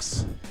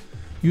 Vortex.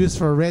 Used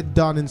for Red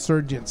Dawn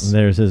insurgents. And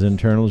there's his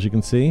internals, you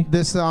can see.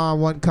 This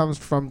one comes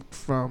from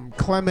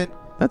Clement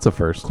That's a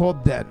first.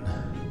 Kolden.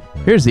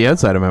 Here's the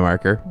outside of my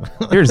marker.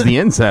 Here's the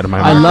inside of my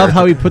I marker. love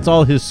how he puts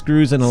all his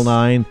screws in a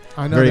line.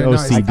 I know Very they're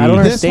nice. OCD. I don't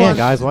This understand, one-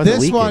 guys. Why is it This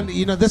leaking? one,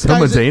 you know, this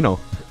Someone's guy's anal.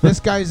 this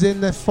guy's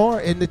in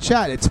the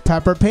chat. It's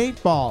Pepper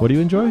Paintball. What do you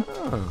enjoy?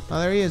 Oh,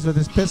 there he is with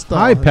his pistol.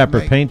 Hi,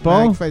 Pepper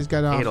Paintball. Magfie's got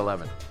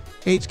 811.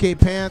 HK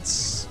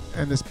pants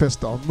and his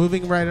pistol.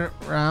 Moving right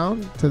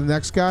around to the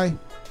next guy.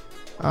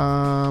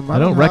 I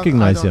don't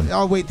recognize him.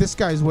 Oh wait, this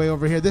guy's way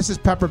over here. This is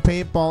Pepper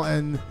Paintball,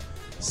 and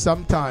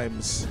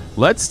sometimes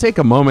Let's take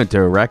a moment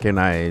to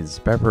recognize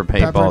Pepper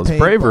Paintball's Paintball.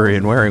 bravery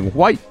in wearing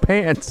white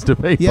pants to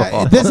paintball.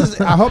 yeah, this is.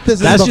 I hope this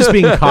is. That's just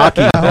being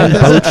cocky. And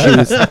boat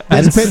shoes.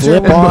 And picture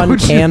slip with on boat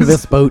shoes.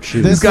 canvas boat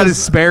shoes. This He's got is-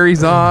 his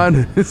Sperry's on.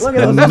 Look at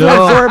those. No.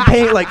 Absorb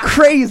paint like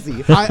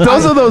crazy.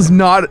 Those are those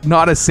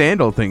not a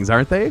sandal things,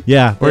 aren't they?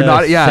 Yeah, Or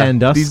not- yeah,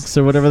 Sandusks these-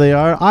 or whatever they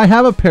are. I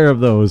have a pair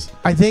of those.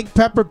 I think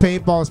Pepper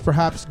Paintball is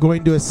perhaps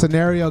going to a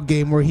scenario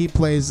game where he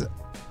plays,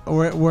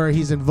 where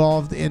he's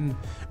involved in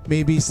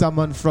maybe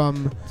someone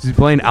from He's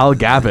playing Al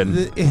Gavin.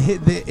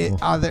 the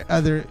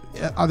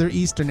other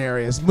eastern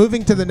areas.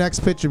 Moving to the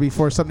next picture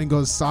before something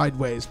goes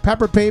sideways.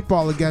 Pepper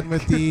Paintball again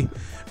with the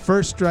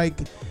First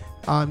Strike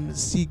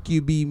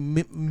CQB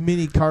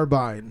mini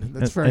carbine.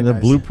 That's very and the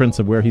nice. blueprints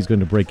of where he's going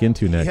to break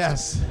into next.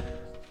 Yes.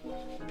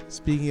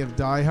 Speaking of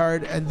Die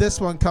Hard, and this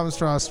one comes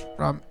from us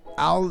from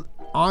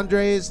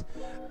Andres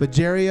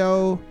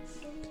Bajerio,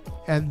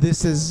 and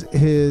this is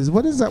his.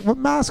 What is that? What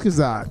mask is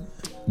that?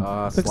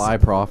 Sly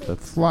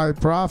Profits. Fly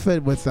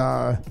Prophet with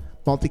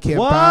multicam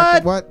What?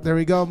 back. What? There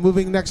we go.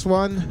 Moving next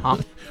one.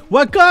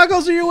 What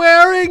goggles are you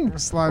wearing?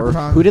 Sly Or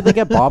Prophet. who did they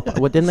get? Bob?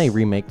 What didn't they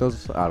remake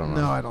those? I don't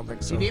know. No, I don't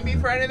think so. me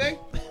for anything?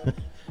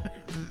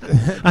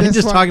 I'm This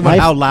just one- talking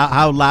about My-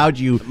 how loud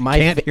you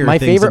can't hear my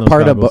things in favorite those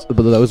part goggles. of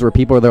those were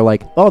people they're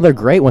like, oh, they're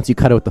great once you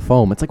cut out the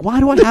foam. It's like, why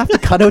do I have to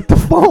cut out the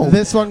foam?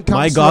 This one comes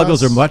My to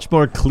goggles us- are much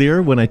more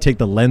clear when I take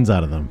the lens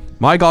out of them.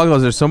 My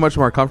goggles are so much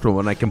more comfortable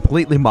when I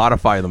completely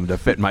modify them to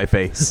fit my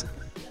face.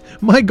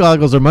 My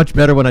goggles are much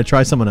better when I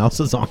try someone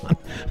else's on.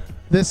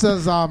 This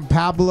is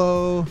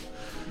Pablo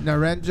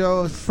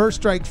Naranjo, First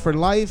Strike for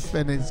life,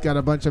 and he's got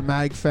a bunch of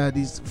mag-fed.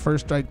 He's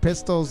First Strike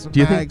pistols, Do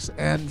you think- mags,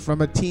 and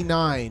from a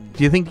T9.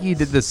 Do you think he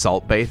did the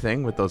Salt Bay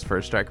thing with those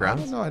first strike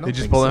rounds? know, I don't He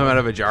just think pulled so. them out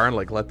of a jar and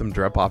like let them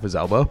drip off his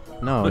elbow.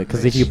 No,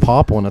 because if you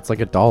pop one, it's like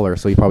 $1.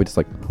 So you probably just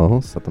like, oh,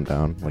 set them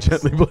down. Like,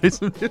 Gently place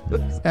them.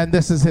 And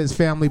this is his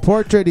family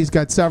portrait. He's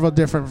got several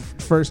different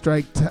First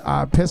Strike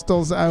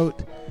pistols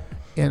out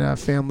in a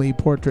family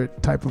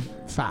portrait type of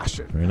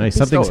fashion. Very nice.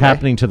 Something's still, right?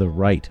 happening to the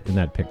right in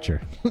that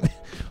picture.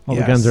 All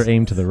the Yes. guns are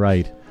aimed to the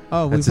right.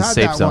 Oh, we've That's a had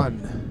safe that zone.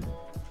 one.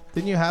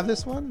 Didn't you have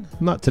this one?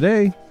 Not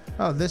today.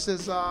 Oh, this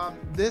is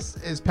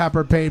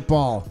Pepper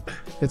Paintball.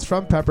 It's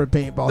from Pepper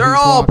Paintball. They're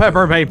He's all walking.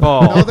 pepper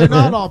paintball. No, they're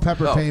not all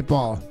Pepper No.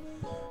 Paintball.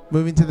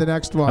 Moving to the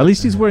next one. At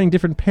least he's wearing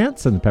different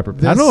pants than the pepper. I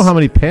This- don't know how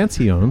many pants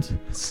he owns.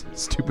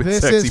 Stupid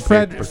This sexy is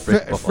Fred, paper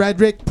paintball.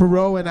 Frederick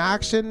Perot in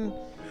action.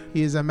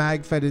 He is a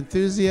mag-fed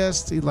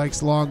enthusiast. He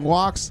likes long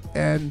walks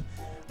and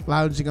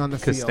lounging on the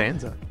field.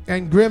 Costanza.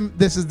 And Grim.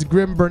 This is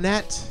Grim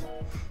Burnett.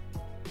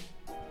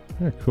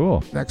 Yeah,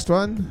 cool. Next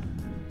one.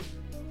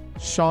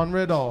 Sean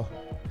Riddle.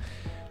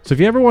 So if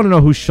you ever want to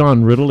know who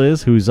Sean Riddle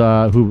is, who's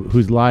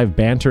live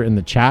banter in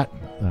the chat,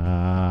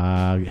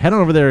 head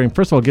on over there and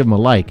first of all give him a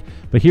like.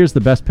 But here's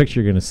the best picture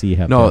you're going to see.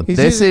 No, He's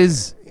this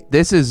using-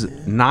 is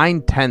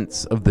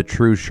 9/10 of the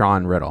true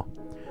Sean Riddle.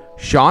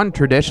 Sean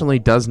traditionally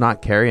does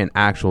not carry an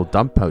actual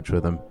dump pouch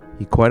with him.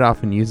 He quite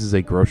often uses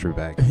a grocery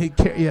bag.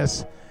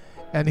 Yes.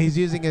 And he's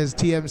using his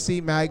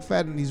TMC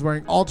mag-fed, and he's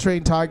wearing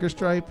all-terrain tiger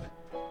stripe.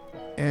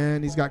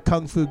 And he's got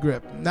Kung Fu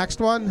grip. Next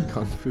one.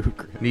 Kung Fu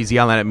grip. And he's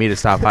yelling at me to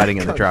stop hiding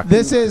in the truck.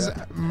 This is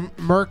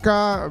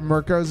Merca.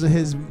 Merca's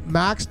his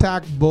Max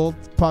Tac Bull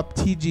Pup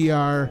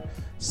TGR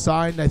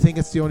signed. I think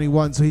it's the only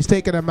one. So he's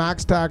taken a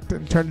Max Tac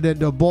and turned it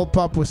into a Bull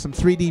Pup with some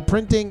 3D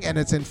printing, and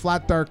it's in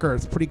flat dark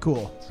earth. Pretty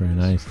cool. Very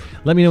nice.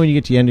 Let me know when you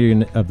get to the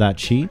end of that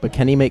sheet. But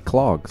can he make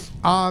clogs?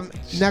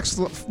 Next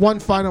one,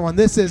 final one.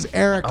 This is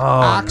Eric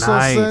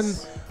Axelson.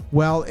 Nice.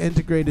 Well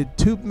integrated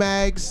tube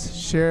mags.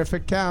 Sheriff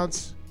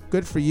accounts.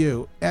 Good for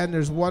you. And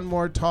there's one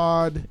more,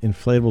 Todd.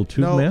 Inflatable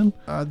tube man.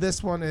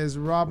 This one is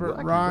Robert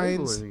Wacky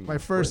Rhines, Rainbow. my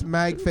first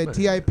mag-fed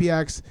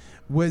TIPX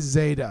with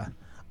Zeta.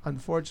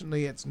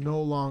 Unfortunately, it's no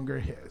longer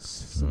his.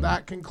 So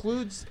that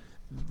concludes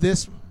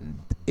this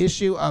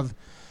issue of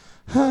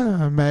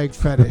Mag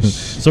Fetish.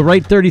 So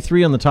write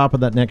 33 on the top of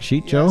that next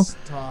sheet, Joe. Yes,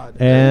 Todd.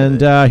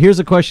 And here's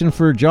a question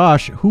for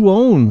Josh. Who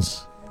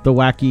owns the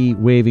wacky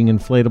waving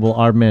inflatable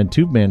Armman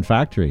Tube Man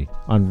factory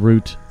on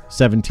Route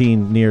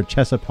 17 near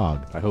Chesapeake?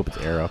 I hope it's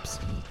Air Ups.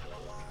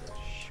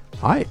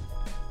 I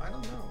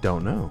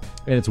don't know.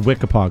 And it's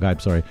Wickapog, I'm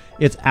sorry.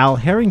 It's Al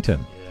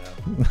Harrington.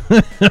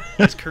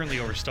 It's currently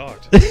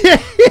overstocked.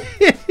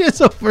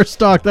 It's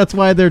overstocked. That's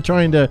why they're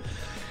trying to...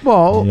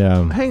 Well,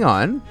 Yeah. hang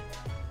on.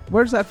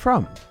 Where's that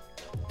from?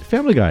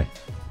 Family Guy.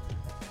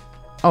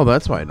 Oh,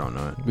 that's why I don't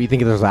know it. We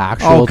think there's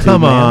actual. Oh, Tube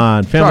come Man?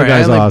 on. Family Sorry,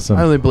 Guy's I only, awesome.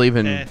 I only believe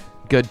in Eh.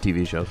 good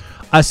TV shows.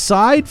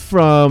 Aside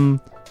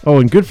from... Oh,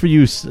 and good for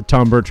you,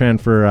 Tom Bertrand,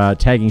 for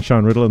tagging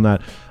Sean Riddle in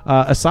that.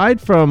 Aside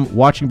from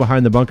watching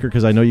Behind the Bunker,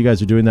 because I know you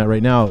guys are doing that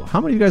right now,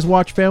 how many of you guys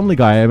watch Family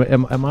Guy?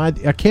 Am I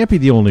can't be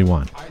the only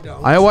one.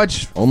 I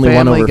watch Only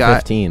Family one over Guy.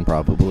 15,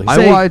 probably.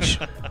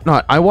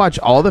 I watch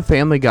all the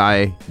Family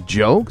Guy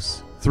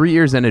jokes 3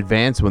 years in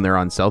advance when they're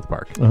on South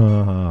Park.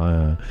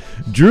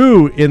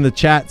 Drew in the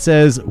chat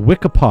says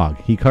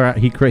Wickapog. He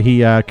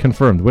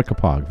confirmed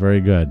Wickapog.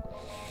 Very good.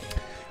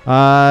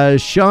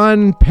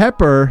 Sean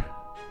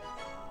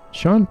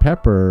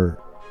Pepper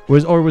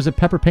was it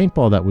Pepper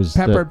Paintball that was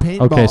Pepper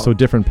Paintball. Okay, so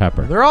different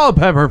Pepper. They're all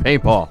pepper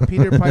paintball.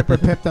 Peter Piper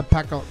picked the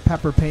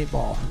Pepper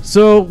Paintball.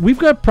 So we've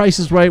got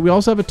prices right. We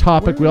also have a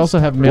topic. We also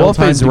have mail Wolf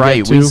time is to get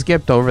right. to. We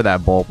skipped over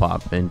that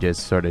bullpup and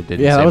just sort of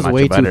didn't Yeah, say that was much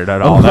way about too- it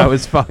at all. That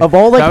was fun. Of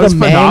all That like was the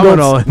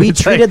phenomenal. mangled, we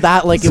It's treated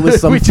that like it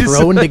was some we just-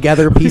 thrown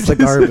together piece of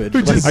we garbage.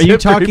 Like, just- Are you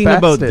zipped right talking past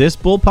about it. this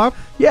bullpup?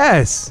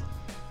 Yes.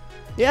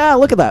 yeah,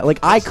 look at that. Like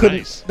I couldn't.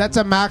 Nice. That's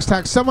a Max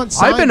Tac. Someone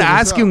signed I've been it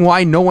as asking well.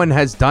 why no one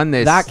has done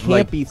this. That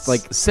can't be,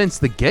 like, since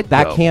the get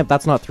That can't.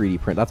 That's not 3D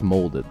print. That's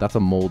molded. That's a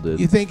molded.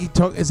 You think he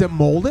took? Is it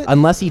molded?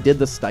 Unless he did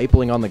the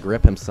stipling on the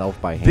grip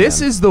himself by hand. This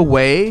is the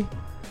way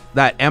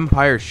that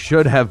Empire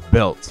should have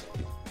built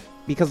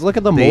because look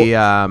at the the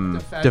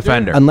mold.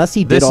 Defender. Unless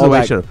he did This is all the way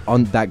it that should've-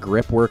 on that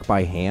grip work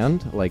by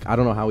hand, like I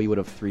don't know how he would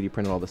have 3D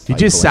printed all this. He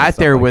just sat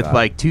there with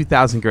like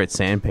 2,000 grit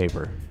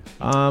sandpaper.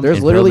 There's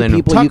and literally build in-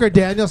 people. Tucker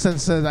Danielson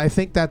says, "I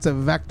think that's a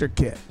vector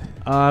kit."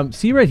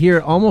 See right here,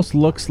 almost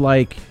looks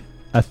like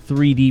a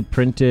 3D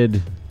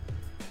printed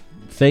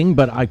thing,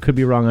 but I could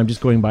be wrong. I'm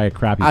just going by a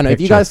crappy I don't know.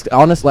 If you picture. guys,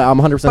 honestly, I'm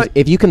 100%. But-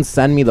 If you can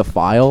send me the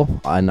file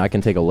and I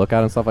can take a look at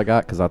it and stuff like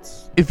that, because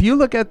that's If you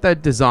look at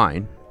that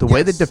design, the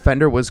way the Yes.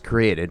 Defender was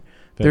created,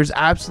 There's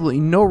absolutely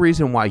no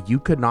reason why you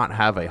could not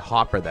have a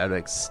hopper that would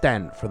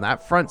extend from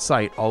that front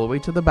sight all the way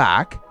to the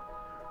back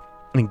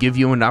and give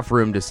you enough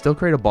room to still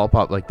create a ball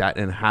pop like that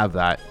and have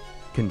that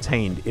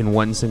contained in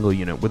one single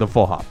unit with a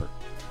full hopper.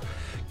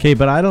 Okay,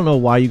 but I don't know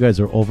why you guys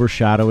are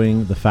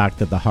overshadowing the fact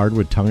that the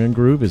hardwood tongue and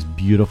groove is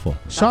beautiful.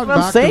 Sean What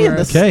I'm saying. Baccarat-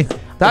 This, Okay.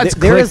 That's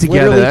there clicked is together.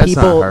 literally That's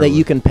not people that hardwood.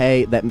 you can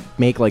pay that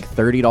make like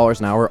 $30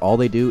 an hour. All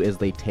they do is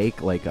they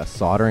take like a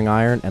soldering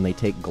iron and they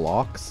take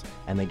Glocks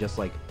and they just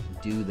like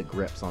do the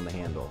grips on the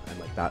handle and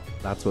like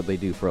that's what they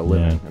do for a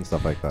living and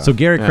stuff like that. So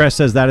Gary Yeah. Crest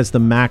says that is the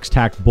Max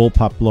Tac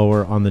bullpup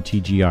blower on the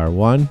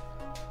TGR1.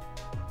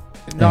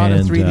 Not a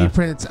And, 3D uh,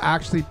 print. It's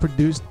actually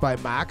produced by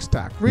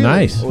MaxTac. Really?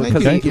 Nice. Thank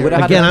Because you, you Gary. would've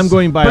had Again, to- I'm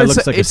going by. But It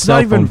looks like a it's cell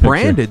not even phone picture.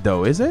 branded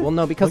though, is it? well,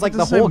 no, because Look like at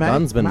the this whole Mag-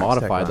 gun's been Max Tech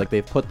modified. on Like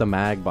they've put the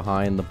mag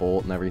behind the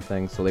bolt and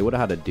everything, so they would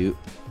have had to do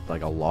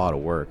like a lot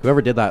of work.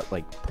 Whoever did that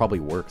like probably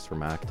works for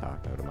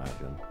MacTac, I would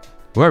imagine,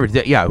 Whoever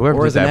did, whoever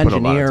or did is an that put a lot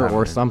of engineer time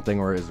or in. something,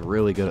 or is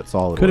really good at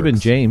SolidWorks. Could have been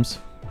James.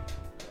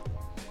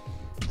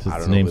 I His don't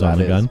know name's who on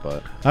that the gun. is,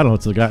 but I don't know.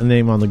 It's the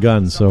name on the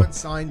gun. Someone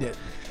signed it.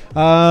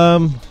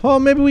 Well,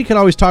 maybe we could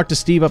always talk to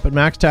Steve up at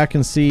MaxTac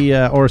and see,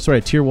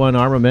 at Tier 1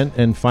 Armament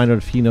and find out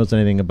if he knows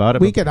anything about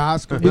it. We But- could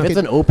ask. if it's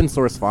an open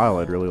source file,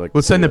 I'd really like.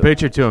 We'll to send see the it.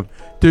 picture to him.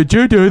 Did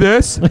you do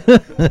this?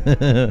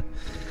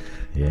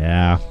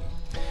 Yeah.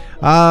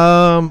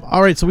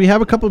 All right, so we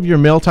have a couple of your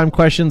mail time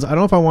questions. I don't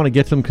know if I want to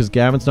get to them because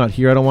Gavin's not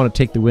here. I don't want to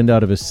take the wind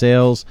out of his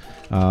sails.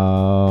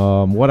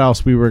 What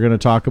else we were going to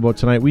talk about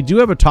tonight? We do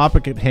have a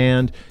topic at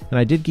hand, and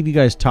I did give you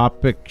guys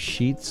topic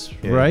sheets,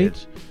 Yeah, you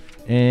right?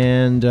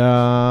 And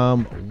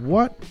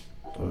what?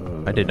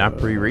 I did not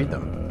pre-read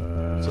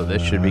them, so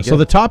this should be good. So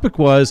the topic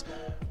was.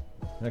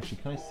 Actually,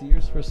 can I see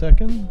yours for a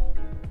second?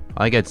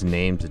 I think it's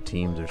names of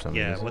teams or something.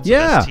 Yeah, what's the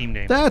Yeah, best team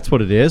name? that's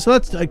what it is. So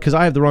let's because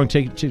I have the wrong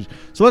take.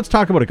 So let's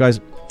talk about it, guys.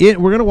 We're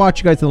going to watch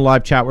you guys in the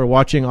live chat. We're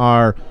watching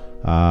our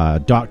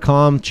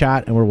 .com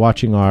chat and we're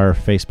watching our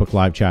Facebook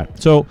live chat.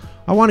 So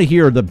I want to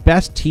hear the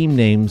best team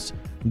names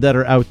that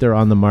are out there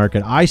on the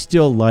market. I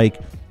still like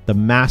the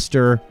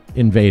Master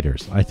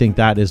Invaders. I think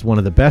that is one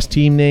of the best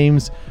team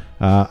names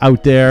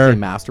out there. Say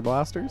Master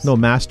Blasters. No,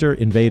 Master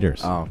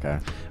Invaders. Oh, okay.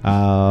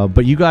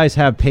 But you guys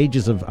have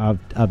pages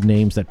of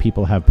names that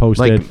people have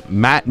posted. like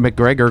Matt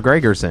McGregor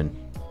Gregerson,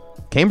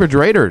 Cambridge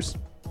Raiders,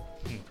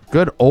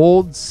 good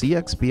old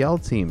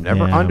CXBL team.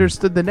 Never Yeah.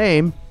 understood the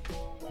name,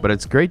 but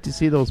it's great to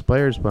see those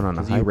players put on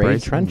a 'Cause you high raid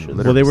price. trenches.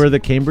 Well, they were the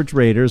Cambridge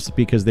Raiders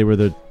because they were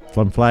the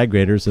Flag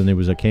Raiders, and it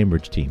was a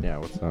Cambridge team. Yeah,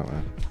 what's that?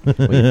 Man? What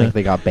do you think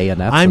they got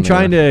bayonets? I'm in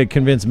trying there? to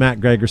convince Matt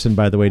Gregerson,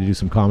 by the way, to do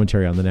some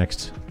commentary on the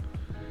next.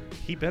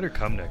 He better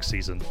come next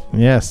season.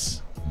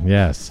 Yes.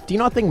 Do you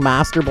not think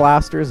Master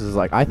Blasters is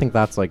like? I think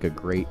that's like a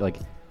great like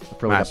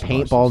for like Master a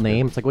Blasters paintball is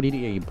name. It's like what do you do?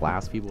 You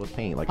blast people with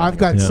paint. Like I I've think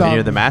got Yeah. some.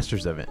 You're the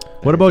masters of it.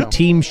 What you about go.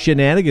 Team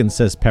Shenanigans,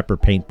 says Pepper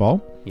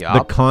Paintball. Yup.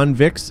 The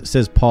Convicts,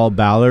 says Paul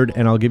Ballard.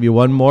 And I'll give you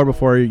one more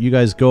before you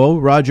guys go.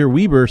 Roger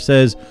Weber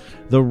says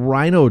the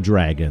Rhino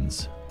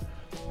Dragons.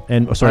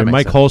 And sorry, makes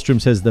Mike sense.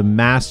 Holstrom says the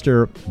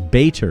Master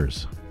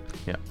Baiters.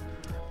 Yeah.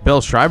 Bill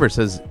Schreiber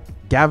says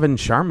Gavin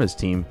Sharma's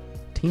team,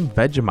 Team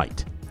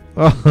Vegemite.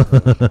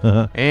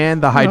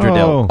 And the Hydrodale.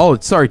 No. Oh,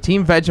 sorry,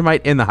 Team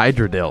Vegemite and the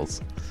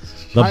Hydrodales.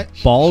 The I-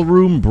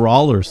 Ballroom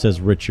Brawler,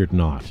 says Richard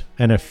Knott.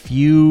 And a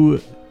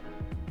few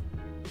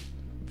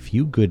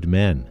good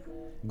men.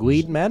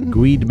 Guide men.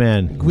 Guide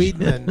men.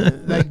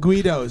 Guidman, like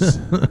Guidos.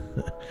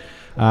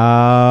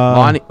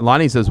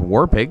 Lonnie says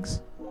War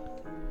Pigs.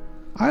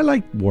 I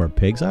like War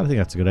Pigs. I think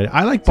that's a good idea.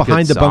 I like a good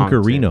Behind the song,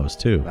 too. Bunkerinos,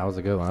 too. That was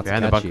a good one. That's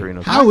And the catchy.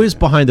 Buccarinos. How is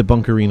Behind the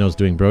Bunkerinos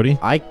doing, Brody?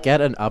 I get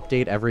an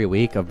update every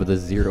week of the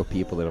 0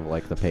 people that have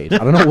liked the page. I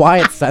don't know why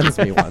it sends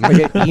me one. Like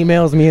it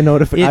emails me a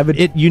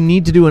notification. You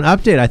need to do an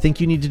update. I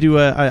think you need to do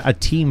a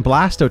team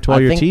blast out to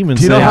all your team and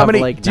Do you say, know how have,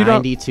 many- like do you know-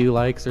 92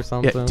 likes or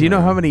something? Yeah, do you know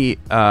or- how many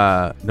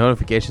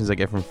notifications I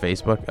get from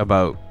Facebook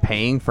about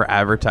paying for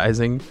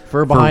advertising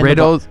for behind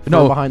Riddles? the bu-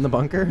 for behind the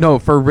bunker? No,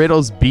 for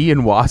Riddles Bee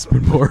and Wasp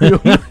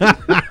Memorial.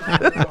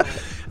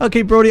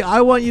 okay, Brody,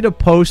 I want you to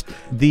post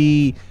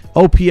the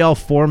OPL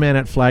 4-man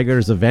at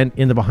Flaggers event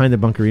in the Behind the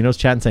Bunkerinos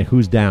chat and say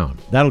who's down.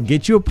 That'll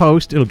get you a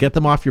post. It'll get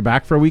them off your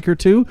back for a week or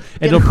two. And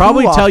Get it'll who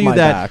probably off tell you my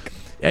that back?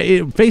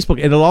 Facebook.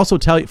 And it'll also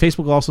tell you.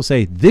 Facebook will also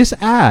say this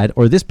ad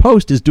or this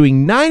post is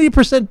doing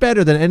 90%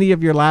 better than any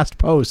of your last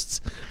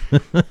posts.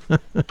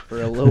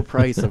 For a low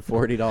price of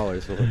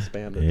 $40, we'll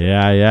expand it.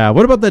 Yeah.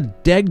 What about the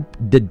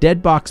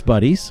Dead Box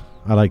Buddies?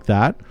 I like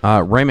that.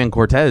 Raymond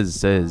Cortez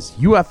says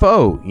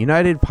UFO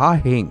United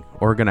Pahing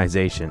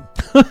Organization.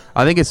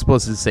 I think it's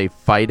supposed to say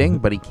fighting,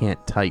 but he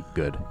can't type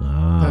good.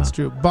 That's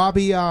true.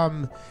 Bobby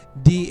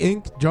D.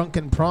 Inc.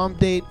 Drunken Prom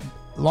Date.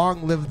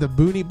 Long live the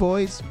Booney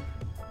Boys.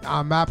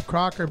 Map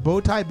Crocker.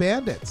 Bowtie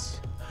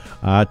Bandits.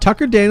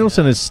 Tucker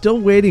Danielson is still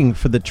waiting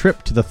for the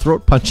trip to the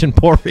Throat Punch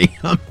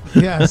Emporium.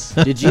 Yes.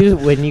 Did you,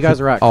 when you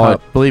guys were at Oh,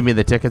 Cup, believe me,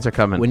 the tickets are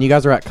coming. when you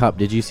guys were at Cup,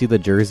 did you see the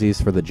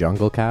jerseys for the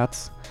Jungle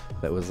Cats?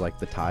 that was like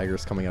the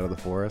tigers coming out of the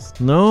forest?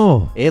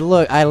 No.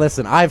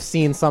 I've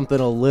seen something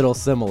a little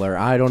similar.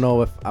 I don't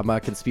know if my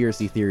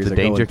conspiracy theories The are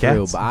going Danger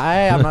through, Cats? but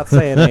I'm not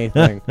saying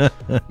anything.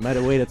 Might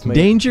have waited to make.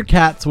 Danger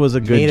Cats was a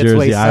good Made its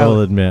way jersey, I will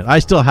south. admit. I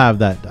still have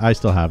that. Why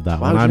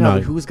one. would I'm you have,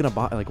 not. who's gonna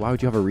buy? Like, why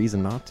would you have a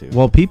reason not to?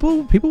 Well,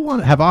 people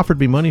have offered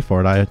me money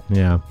for it.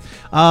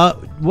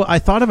 Well, I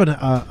thought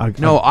of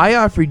No, I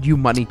offered you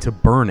money to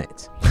burn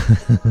it.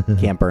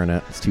 Can't burn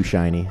it. It's too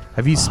shiny.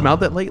 Have you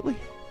smelled it lately?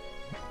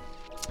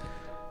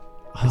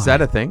 Is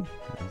that a thing?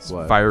 It's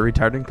What? fire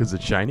retardant because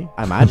it's shiny?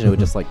 I imagine it would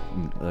just like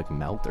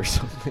melt or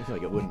something.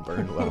 Like it wouldn't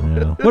burn well.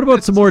 Yeah. What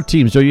about some more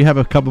teams? Joe, you have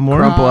a couple more?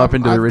 Crumple up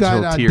into the I've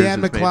original got, tiers Dan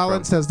it's made McClellan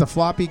from. says the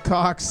Floppy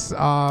Cocks,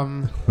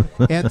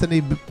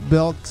 Anthony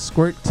Bilk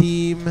Squirt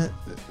Team,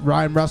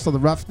 Ryan Russell the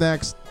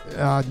Roughnecks,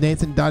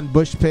 Nathan Dunn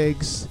Bush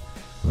Pigs,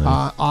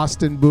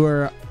 Austin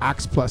Boer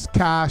Axe Plus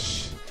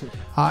Cash,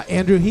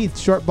 Andrew Heath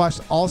Short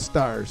Bus All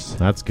Stars.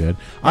 That's good.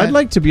 I'd And-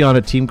 like to be on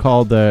a team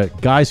called the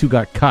Guys Who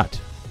Got Cut.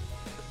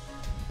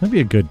 That'd be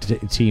a good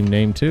team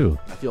name too.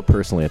 I feel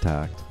personally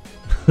attacked.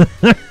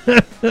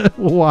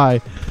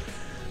 Why?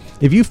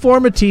 If you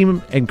form a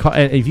team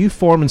if you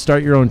form and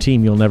start your own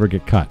team, you'll never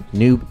get cut.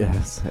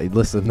 Yes. Hey,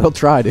 listen, they'll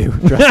try to.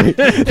 Trust me.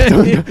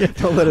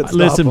 don't let it stop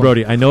Listen, them.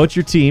 Brody, I know it's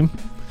your team.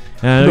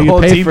 And I know The you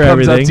whole pay team for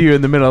comes up everything, to you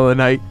in the middle of the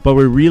night. but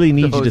we really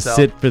need The you to hotel.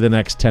 sit for the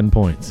next 10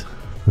 points.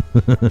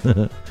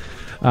 Listen,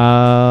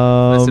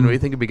 what do you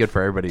think would be good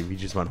for everybody if you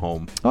just went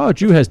home? Oh,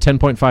 Drew has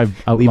 10.5 Leave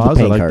the outlaws. I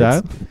paint like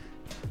cards. that.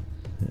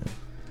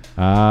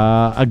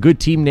 A good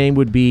team name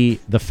would be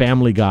the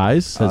Family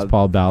Guys, says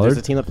Paul There's Ballard.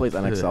 a team that plays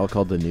NXL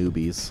called the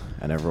Newbies,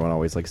 and everyone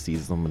always like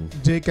sees them.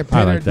 And Jacob I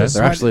Pittard, like that.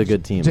 they're actually a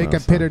good team. Jacob though,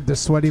 so. Pittard, the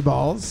Sweaty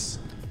Balls.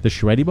 The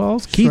Shreddy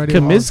Balls. Keith Shreddy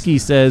Balls. Comiskey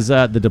says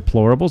the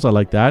Deplorables. I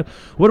like that.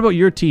 What about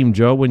your team,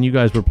 Joe, when you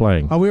guys were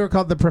playing? Oh, we were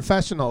called the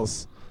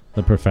Professionals.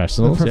 The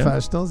Professionals. The yeah.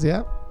 Professionals,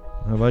 yeah.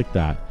 I like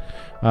that.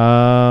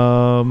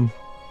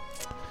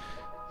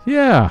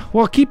 Yeah.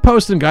 Well, keep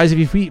posting, guys.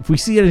 If we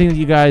see anything that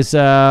you guys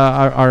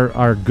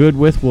are good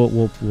with,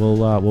 we'll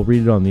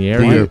read it on the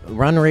air. here.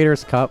 Run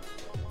Raiders Cup.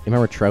 You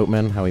remember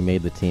Troutman? How he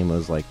made the team? It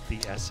was like The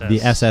SS.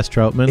 The SS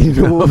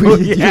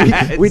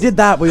Troutman. we did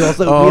that. We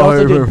also Oh, I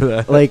did remember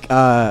that. like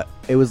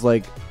it was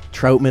like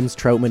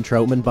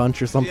Troutman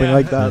bunch or something Yeah.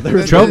 like that. There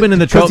was- Troutman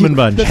and the Troutman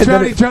bunch. The And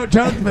then Trouty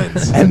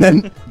Troutmans. and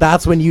then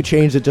that's when you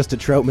changed it just to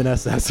Troutman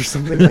SS or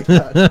something like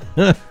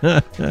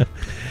that.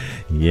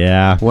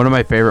 Yeah. One of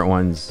my favorite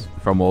ones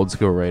from old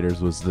school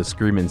Raiders was the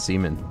Screaming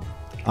Seaman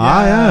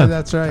Yeah.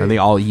 That's right. and the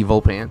all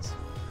evil pants.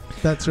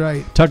 That's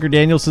right. Tucker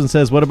Danielson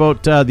says, what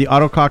about the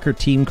Autococker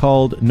team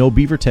called No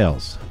Beaver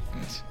Tails?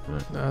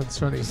 That's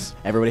funny.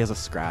 Everybody has a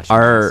scratch.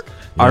 Our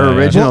Yeah.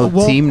 original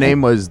Well, team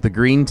name was the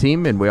Green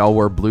Team, and we all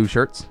wore blue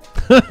shirts.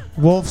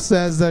 Wolf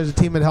says there's a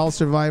team at Hell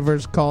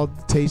Survivors called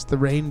Taste the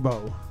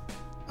Rainbow.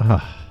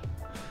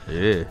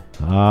 Yeah.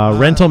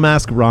 Rental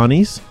Mask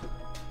Ronnies.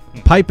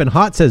 Pipe and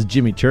Hot says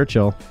Jimmy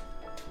Churchill.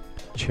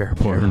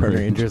 Chairborne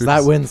Rangers.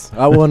 That wins.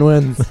 That one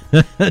wins.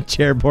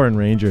 Chairborne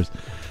Rangers.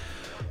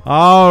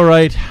 All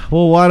right.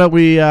 Well, why don't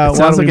we? It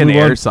sounds like an move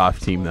on?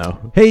 airsoft team,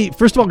 though. Hey,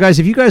 first of all, guys,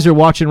 if you guys are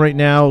watching right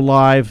now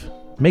live,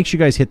 make sure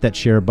you guys hit that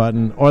share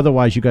button.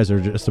 Otherwise, you guys are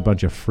just a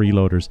bunch of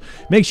freeloaders.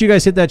 Make sure you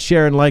guys hit that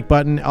share and like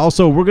button.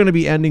 Also, we're going to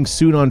be ending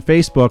soon on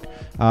Facebook,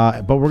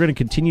 but we're going to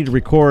continue to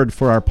record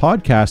for our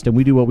podcast, and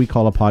we do what we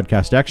call a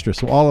podcast extra.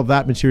 So all of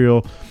that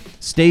material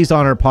stays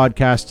on our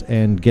podcast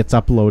and gets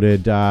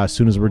uploaded as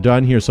soon as we're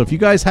done here. So if you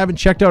guys haven't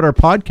checked out our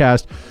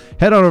podcast,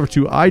 head on over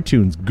to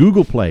iTunes,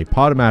 Google Play,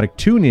 Podomatic,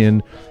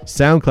 TuneIn,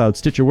 SoundCloud,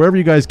 Stitcher, wherever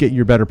you guys get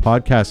your better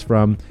podcasts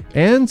from,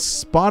 and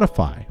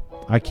Spotify.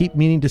 I keep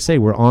meaning to say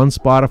we're on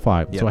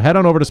Spotify. So head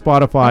on over to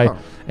Spotify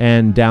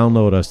and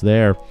download us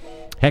there.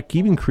 Heck,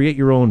 even create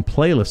your own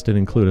playlist and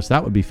include us.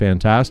 That would be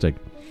fantastic.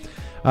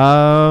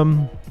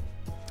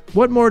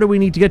 What more do we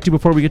need to get to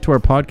before we get to our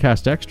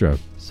podcast extra?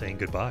 Saying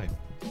goodbye.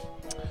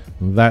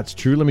 That's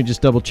true. Let me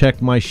just double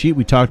check my sheet.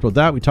 We talked about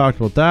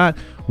that.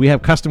 We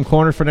have Custom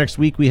Corner for next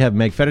week. We have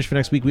Meg Fetish for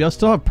next week. We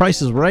still have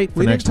Prices Right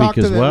for next week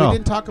as well. We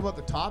didn't talk about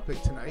the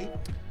topic tonight.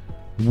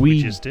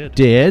 We just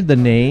did. the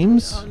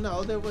names. Oh,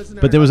 no, there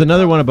wasn't. But there was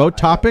another one about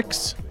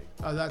topics.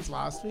 Oh, that's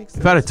last week's.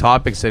 I've had a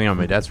topic sitting on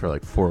my desk for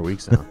like 4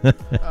 weeks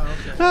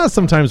now.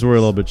 Sometimes we're a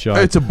little bit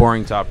shy. It's a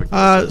boring topic.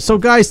 So,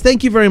 guys,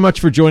 thank you very much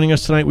for joining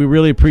us tonight. We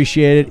really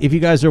appreciate it. If you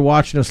guys are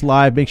watching us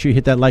live, make sure you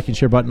hit that like and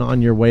share button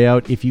on your way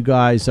out. If you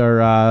guys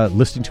are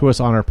listening to us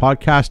on our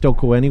podcast, don't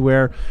go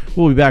anywhere.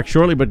 We'll be back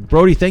shortly. But,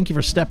 Brody, thank you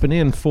for stepping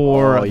in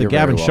for the You're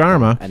Gavin very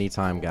welcome. Sharma.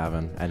 Anytime,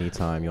 Gavin.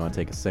 Anytime. You want to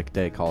take a sick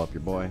day, call up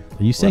your boy.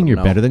 Are you saying Let him you're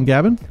know. better than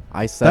Gavin?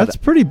 I said That's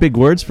pretty big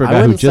words for a I guy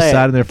who wouldn't just say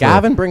sat it. in there for...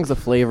 Gavin brings a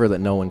flavor that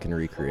no one can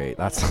recreate.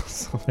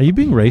 That's Are you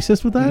being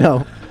racist with that?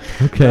 no.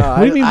 Okay. No, what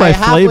do you mean by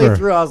halfway flavor?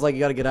 through, I was like, you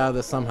got to get out of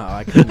this somehow.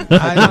 I couldn't.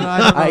 I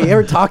don't know. You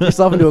ever talk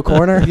yourself into a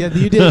corner? Yeah,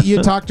 you did.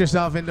 You talked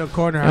yourself into a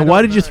corner. And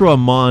why did you throw a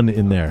mon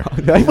in there?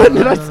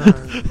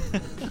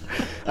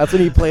 That's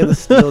when you play the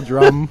steel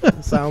drum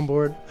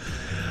soundboard.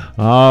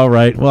 All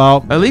right.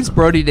 Well, At least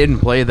Brody didn't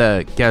play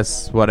the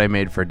guess what I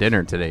made for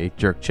dinner today,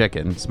 jerk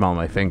chicken, smell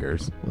my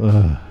fingers.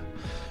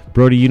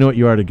 Brody, you know what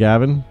you are to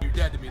Gavin? You're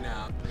dead to me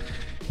now.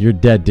 You're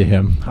dead to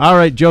him. All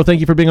right, Joe, thank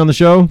you for being on the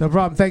show. No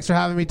problem. Thanks for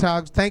having me,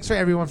 Todd. Thanks for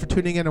everyone for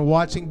tuning in and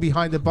watching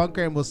Behind the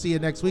Bunker, and we'll see you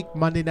next week,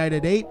 Monday night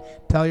at 8.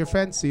 Tell your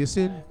friends. See you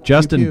soon.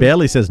 Justin Pew, pew.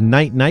 Bailey says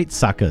Night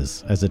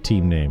Suckers as a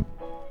team name.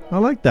 I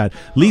like that.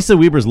 Lisa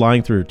Weber's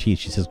lying through her teeth.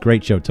 She says,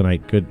 great show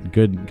tonight.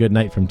 Good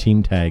night from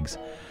Team Tags.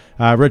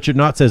 Richard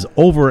Knott says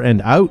Over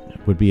and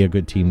Out would be a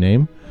good team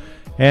name.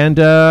 And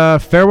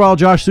Farewell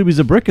Josh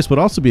Subi-Zabrickus would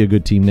also be a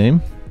good team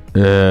name.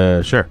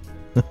 Sure.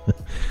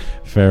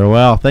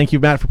 Farewell. Thank you,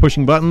 Matt, for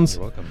pushing buttons.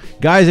 You're welcome.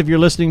 Guys, if you're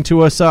listening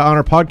to us on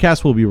our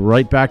podcast, we'll be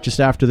right back just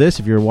after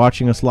this. If you're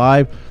watching us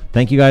live,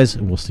 thank you guys,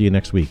 and we'll see you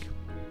next week.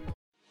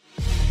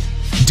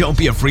 Don't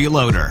be a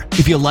freeloader.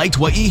 If you liked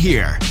what you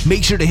hear,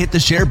 make sure to hit the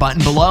share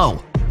button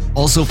below.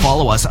 Also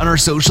follow us on our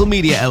social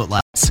media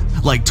outlets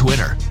like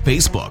Twitter,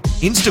 Facebook,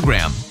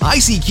 Instagram,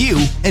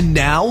 ICQ, and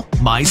now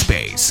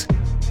MySpace.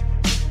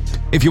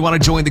 If you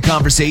want to join the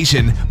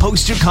conversation,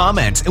 post your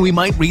comments and we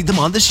might read them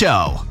on the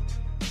show.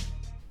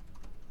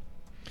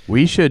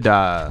 We should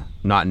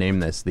not name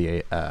this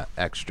the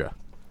extra.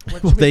 What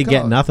should we They call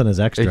get it? nothing as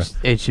extra.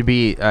 It should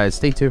be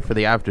stay tuned for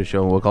the after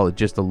show, and we'll call it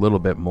just a little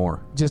bit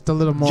more. Just a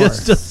little more.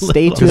 Just a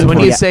Stay little- tuned. When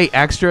for you the- say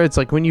extra, it's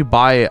like when you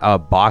buy a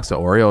box of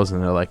Oreos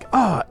and they're like,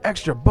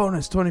 extra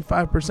bonus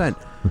 25%.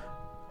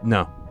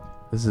 No,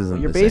 this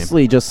isn't You're the same.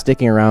 basically just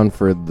sticking around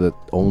for the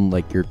own,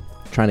 like you're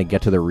trying to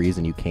get to the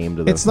reason you came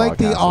to the It's like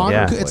the podcast in encore.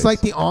 Yeah. first It's place.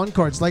 like the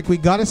encore. It's like we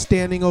got a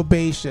standing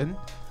ovation,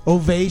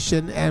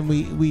 and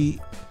we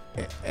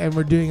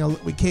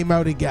came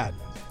out again.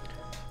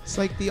 It's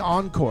like the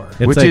encore, It's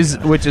which like- is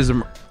which is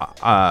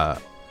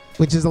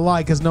a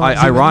lie because no one's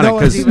ironic,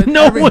 'cause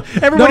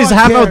everybody's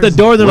half out the cares.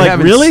 door. They're We like,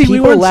 haven't- really? We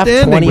People weren't left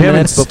standing. 20 We haven't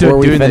minutes stood before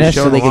we doing this finished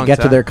show so in they a could long get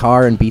to time. their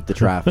car and beat the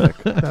traffic.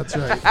 That's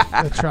right.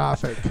 The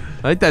traffic.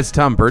 I think that's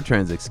Tom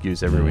Bertrand's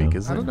excuse every week,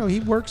 isn't I it? don't know.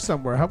 He works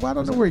somewhere. I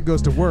don't know where he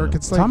goes to work.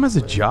 It's like Tom has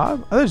a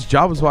job? I thought his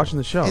job was watching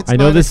the show. It's I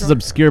know 9 this is o'clock.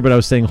 obscure, but I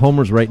was saying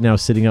Homer's right now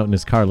sitting out in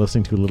his car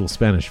listening to a little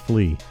Spanish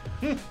flea.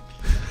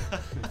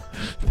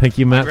 Thank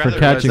you, Matt, I'd for rather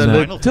catching have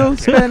that. Final Little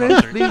Fantasy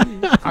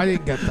Spanish concert. I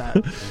didn't get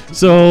that.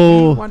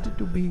 So, wanted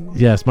to be.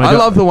 yes, I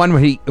love the one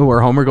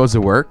where Homer goes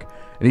to work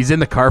and he's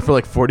in the car for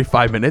like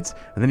 45 minutes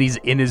and then he's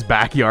in his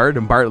backyard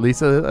and Bart and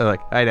Lisa are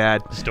like, "Hi,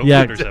 Dad." Stone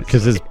Yeah, Cutters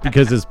because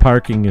episode. his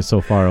parking is so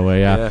far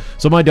away. Yeah. Yeah.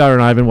 So my daughter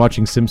and I have been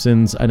watching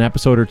Simpsons an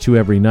episode or two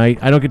every night.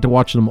 I don't get to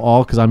watch them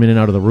all because I'm in and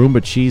out of the room,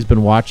 but she's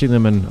been watching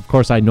them, and of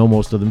course I know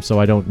most of them, so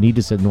I don't need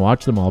to sit and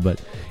watch them all. But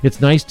it's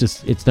nice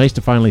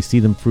to finally see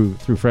them through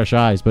fresh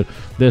eyes. But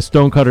the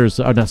Stonecutters,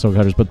 not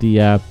Stonecutters, but the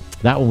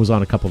that one was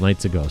on a couple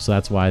nights ago, so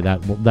that's why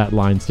that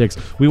line sticks.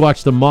 We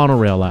watched the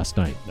monorail last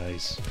night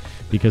Nice.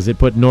 because it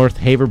put North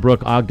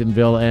Haverbrook,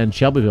 Ogdenville, and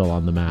Shelbyville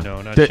on the map.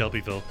 No, not Did-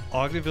 Shelbyville.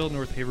 Ogdenville,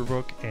 North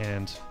Haverbrook,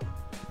 and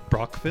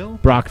Brockville.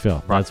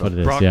 Brockville, that's what it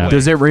is. Brockway. Yeah.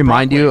 Does it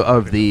remind you Brockway.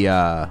 of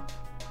the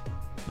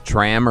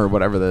tram or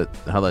whatever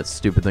how that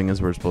stupid thing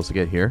is we're supposed to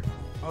get here?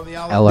 Oh, the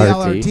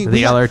LRT. LRT.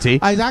 The LRT.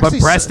 I But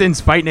actually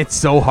Preston's fighting it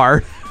so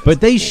hard. But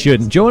they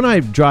shouldn't. Joe and I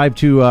drive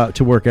to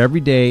work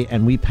every day,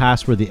 and we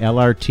pass where the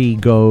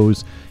LRT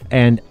goes.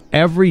 And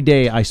every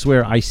day, I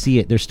swear, I see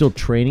it. They're still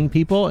training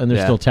people, and they're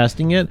Yeah. still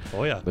testing it.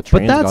 Oh yeah. The But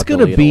trains that's got going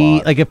to delayed a be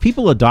lot. like if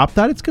people adopt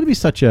that, it's going to be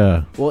such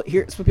a. Well,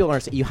 here's what people don't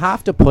understand. You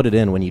have to put it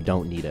in when you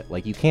don't need it.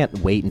 Like you can't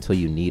wait until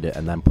you need it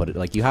and then put it.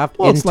 Like you have.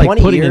 Well, in it's like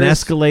 20 putting years, an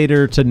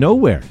escalator to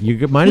nowhere.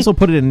 You might as well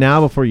put it in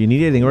now before you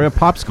need anything, or a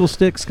popsicle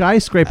stick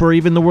skyscraper, or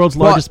even the world's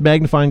Well- largest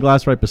magnifying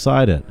glass right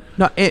beside it.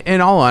 No, in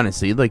all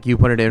honesty, like you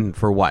put it in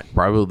for what?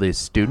 Probably the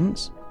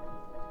students.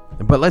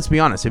 But let's be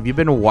honest. Have you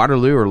been to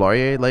Waterloo or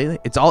Laurier lately?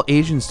 It's all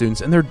Asian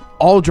students, and they're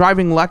all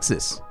driving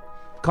Lexus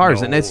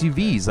cars and No.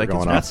 SUVs. Like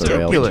going it's off That's the their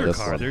rails winter with this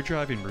car. one. They're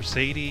driving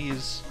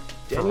Mercedes,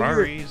 Any of your-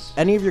 Ferraris.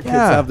 Any of your kids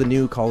Yeah. have the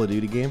new Call of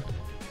Duty game?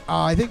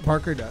 I think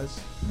Parker does.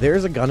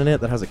 There's a gun in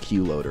it that has a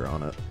Q loader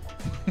on it.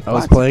 I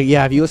was playing.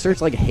 Yeah, if you search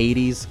like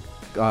Hades,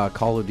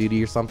 Call of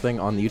Duty or something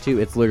on YouTube,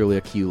 it's literally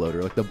a Q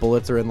loader. Like the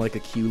bullets are in like a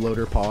Q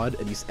loader pod,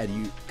 and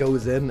you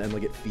goes in and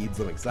like it feeds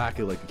them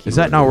exactly like a Q. Is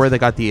that not where they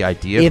got the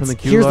idea It's from the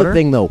Q here's loader? the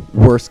thing though,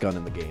 worst gun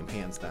in the game,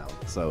 hands down.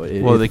 So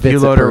Well, the fits Q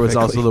it loader was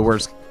perfectly. also the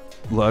worst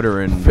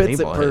loader in Fits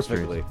it paintball history.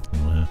 perfectly.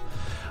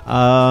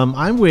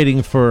 I'm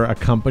waiting for a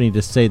company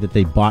to say that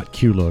they bought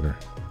Q-Loader,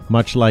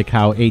 much like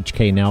how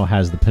HK now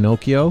has the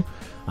Pinocchio.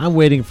 I'm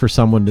waiting for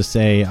someone to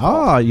say,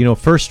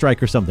 First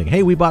Strike or something.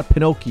 Hey, we bought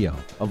Pinocchio.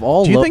 Of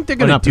all, Do you think they're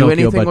going not to do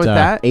Pinocchio, anything but, with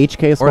that?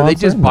 HK Or they sponsor?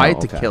 just buy No,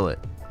 it to okay. kill it?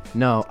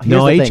 No,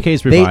 No, here's the thing.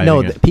 HK's They know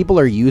reviving it. that people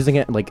are using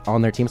it like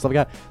on their team stuff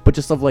like that, but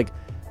just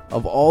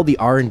of all the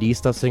R&D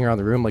stuff sitting around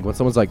the room, like when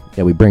someone's like,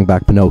 "Yeah, we bring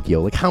back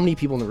Pinocchio," like how many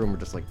people in the room are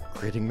just like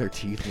gritting their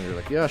teeth and they're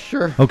like, "Yeah,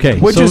 sure." Okay,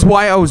 Which so- is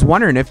why I was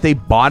wondering if they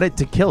bought it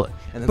to kill it.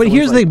 And then But someone's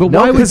here's the thing, but "No,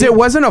 why would Because they- it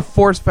wasn't a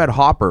force-fed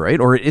hopper, right?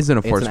 Or it isn't a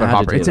It's force-fed an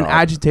hopper. It's an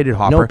agitated agitated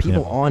hopper. No,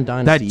 people on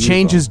Dynasty that use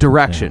changes them.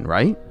 direction,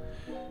 right?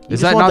 You Is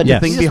just that want not the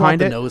Yes. thing you just want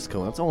behind the it? nose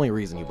cone. That's the only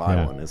reason you buy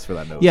Yeah. one is for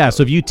that nose. Yeah, cone.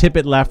 so if you tip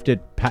it left,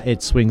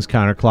 it swings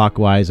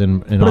counterclockwise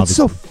and But it's obviously.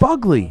 so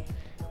fugly.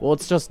 Well,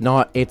 it's just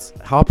not. It's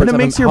hoppers. But it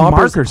makes your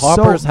hoppers, marker so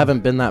hoppers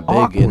haven't been that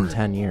big in awkward.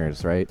 10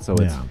 years, right? So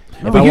it's. Yeah.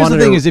 If But I here's the wanted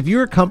thing: to- is if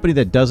you're a company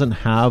that doesn't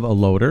have a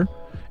loader,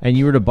 and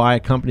you were to buy a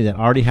company that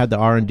already had the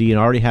R&D and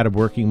already had a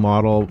working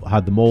model,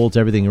 had the molds,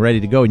 everything ready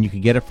to go, and you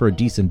could get it for a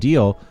decent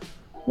deal,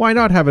 why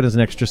not have it as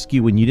an extra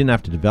SKU when you didn't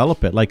have to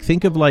develop it? Like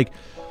think of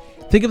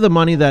the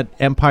money that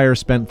Empire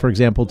spent, for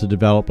example, to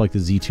develop like the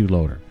Z2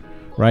 loader.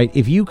 Right?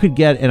 If you could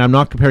get, and I'm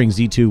not comparing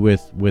Z2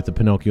 with the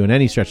Pinocchio in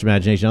any stretch of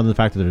imagination, other than the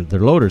fact that they're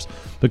loaders,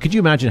 but could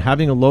you imagine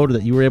having a loader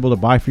that you were able to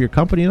buy for your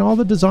company and all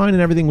the design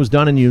and everything was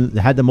done and you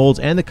had the molds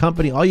and the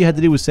company, all you had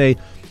to do was say,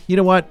 you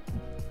know what,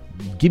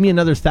 give me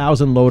another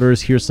 1,000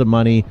 loaders, here's some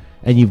money,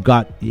 and you've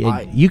got,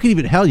 you could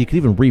even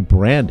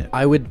rebrand it.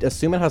 I would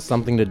assume it has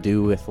something to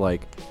do with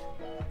like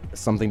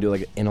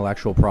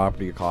intellectual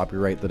property or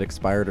copyright that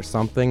expired or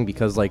something,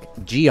 because like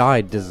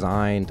GI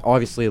designed,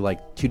 obviously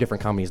like two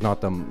different companies,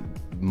 not the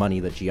money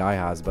that GI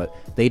has, but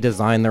they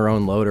designed their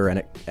own loader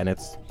and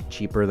it's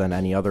cheaper than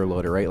any other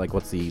loader, right? Like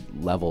what's the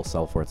level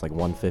sell for? It's like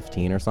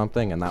 115 or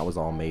something, and that was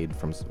all made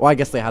from. Well, I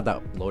guess they had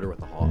that loader with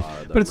the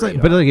But it's like,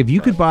 if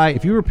you could buy,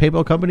 if you were a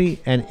paintball company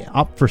and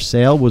up for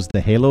sale was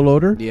the Halo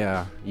loader,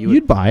 yeah,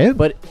 you'd buy it.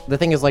 But the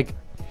thing is, like,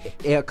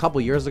 a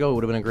couple years ago, it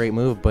would have been a great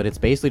move, but it's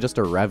basically just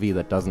a Revy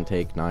that doesn't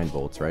take 9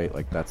 volts, right?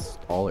 Like, that's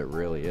all it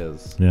really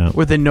is. Yeah.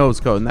 With a nose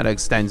cone and that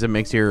extends, it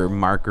makes your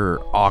marker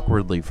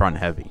awkwardly front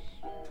heavy.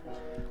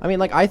 I mean,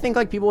 like, I think,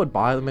 like, people would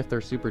buy them if they're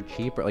super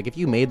cheap, or, like, if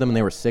you made them and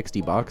they were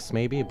 $60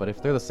 maybe, but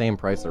if they're the same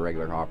price as a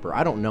regular hopper,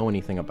 I don't know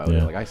anything about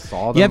it. Like, I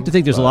saw them. You have to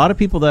think there's a but- lot of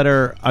people that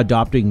are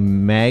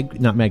adopting mech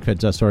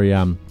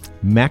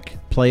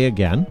play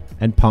again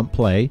and pump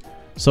play.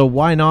 So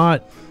why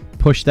not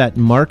push that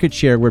market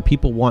share where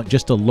people want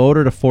just a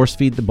loader to force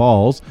feed the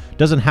balls?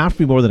 Doesn't have to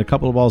be more than a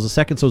couple of balls a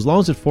second. So as long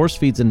as it force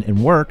feeds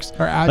and works,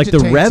 Or like the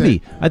agitates Revy,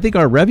 it. I think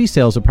our Revy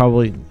sales are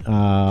probably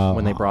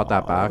when they brought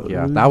that back,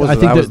 yeah. That was I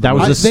think that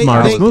was the the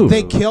smartest move.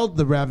 They killed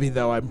the Revy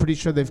though. I'm pretty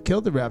sure they've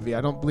killed the Revy.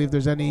 I don't believe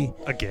there's any.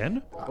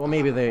 Again? Well,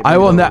 maybe they. I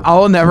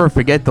will never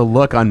forget the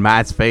look on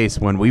Matt's face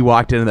when we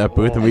walked into that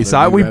booth and we the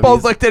saw it. new We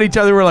both Revys. looked at each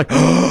other. We're like,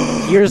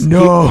 Here's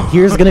No.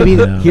 Here's gonna be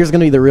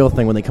the real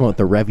thing when they come out with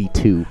the Revy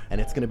 2, and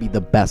it's gonna be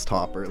the best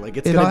hopper. Like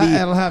it's It'll, gonna be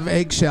it'll have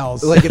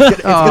eggshells. like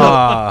it's gonna.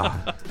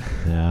 ah.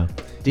 yeah.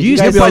 Did you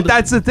guys- But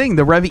that's the thing.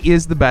 The Revy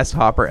is the best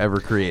hopper ever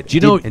created. Do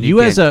you know And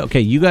you as can't-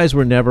 you guys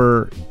were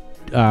never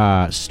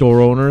store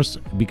owners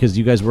because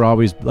you guys were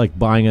always like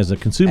buying as a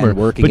consumer. And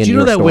working but in you know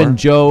your that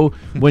store.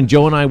 when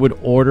Joe and I would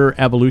order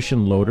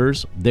Evolution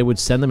loaders, they would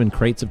send them in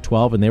crates of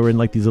 12 and they were in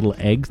like these little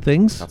egg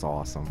things. That's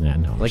awesome. Yeah,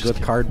 no, Like just with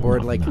kidding.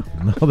 cardboard, No, like.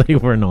 no, they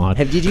were not.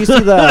 Did you see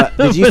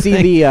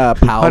the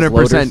PALS 100%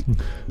 loaders,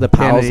 the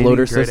PALS Canadian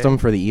loader grading. system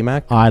for the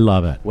EMAC? I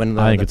love it. When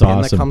I think the it's pin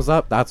awesome. that comes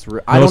up, that's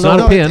No, I don't it's know. not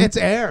a no, pin. it's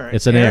air.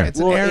 It's an air. It's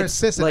an Well, air it's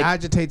assist. like- it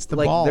agitates the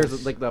like balls.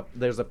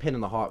 there's a pin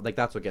in the hop, like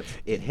that's what gets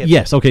it hits.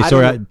 Yes. Okay. I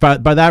Sorry. don't know-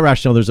 By that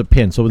rationale, there's a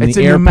pin. So when It's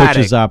the a air pneumatic.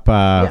 pushes up,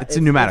 Yeah, It's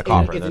a pneumatic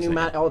hopper, It's a that's it.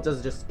 pneumatic. All it does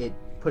is just it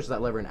pushes that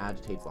lever and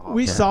agitates the hopper.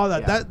 We saw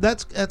that. Yeah.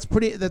 That's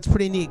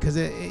pretty neat because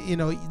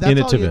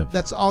Innovative.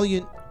 that's all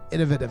you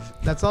innovative.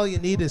 That's all you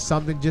need is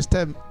something just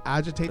to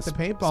agitate the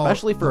paintball.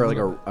 Especially for like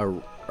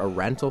a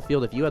rental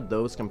field, if you had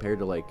those compared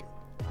to like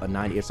a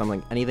 90 or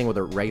something, anything with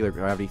a regular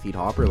gravity feed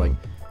hopper, like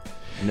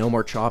no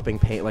more chopping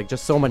paint, like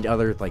just so many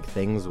other like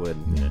things would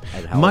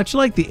help. much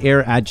like the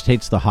air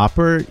agitates the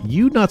hopper,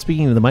 you not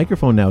speaking to the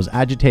microphone now is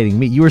agitating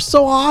me. You are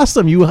so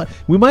awesome.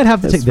 We might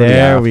have to It's take. for the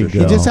There we after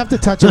go. you just have to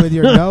touch it with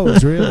your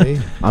nose,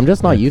 really. I'm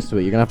just not used to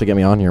it. You're gonna have to get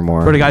me on here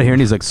more. But I got here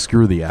and he's like,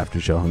 screw the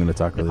after show. I'm going to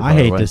talk really I far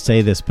hate away. to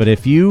say this, but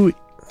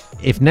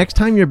if next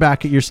time you're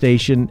back at your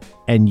station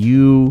and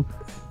you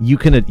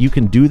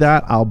can do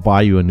that, I'll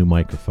buy you a new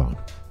microphone.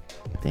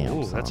 Damn,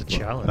 Ooh, that's a son.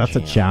 challenge. That's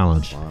a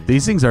challenge. son.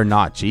 These things are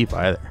not cheap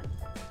either.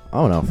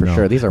 Oh no, for No.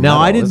 sure. These are now.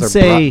 metal. I These didn't are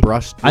say.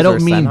 brushed. I These are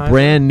don't mean Sennheiser.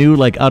 brand new,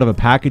 like out of a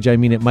package. I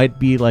mean it might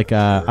be like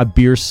a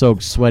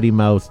beer-soaked, sweaty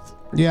mouth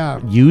Yeah.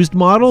 used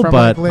model, From,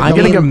 but like, Linda I'm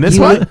gonna give him this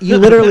you one. You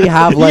literally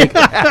have like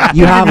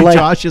you have like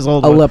Josh's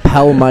old a one.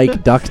 lapel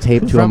mic duct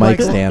taped to a From, mic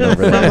like- stand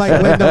over From there.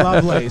 like Linda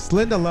Lovelace.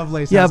 Linda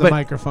Lovelace Yeah, has a but-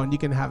 microphone. You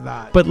can have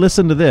that. But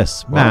listen to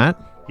this, Matt.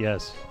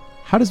 Yes.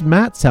 How does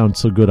Matt sound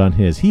so good on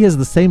his? He has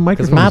the same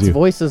Because microphone Matt's as you.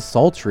 voice is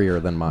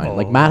sultrier than mine.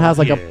 Like Oh, Matt has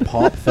like yeah. a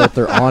pop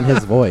filter on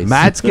his voice.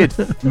 Matt's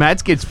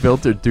gets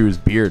filtered through his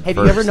beard have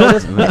you first. ever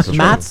noticed That's true.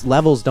 Matt's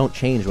levels don't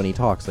change when he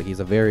talks? Like he's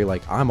a very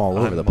like I'm all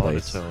over the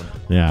place. Monotone.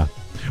 Yeah.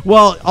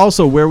 Well,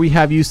 also where we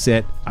have you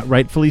sit,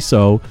 rightfully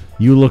so,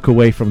 you look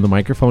away from the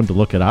microphone to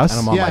look at us. And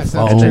I'm on my yes,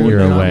 phone. that's true.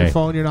 You're on away. your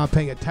phone. You're not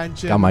paying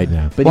attention. Got my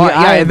Yeah. But Well, yeah,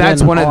 I've and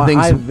that's been- one of the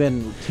things- I've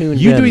been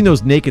tuned You in. doing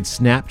those naked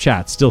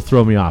Snapchats still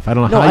throw me off. I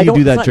don't know No, how I you don't,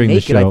 do it's that not during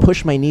naked. the show. I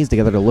push my knees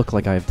together to look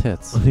like I have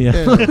tits. yeah.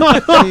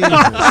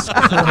 Jesus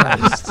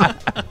Christ.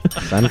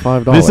 Send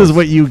 $5. This is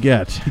what you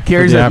get.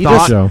 carries for the a after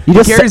thong. show. You He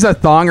just carries a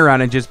thong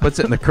around and just puts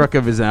it in the crook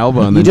of his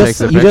elbow and You then just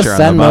takes a you picture just on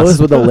send the bus.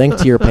 those with a link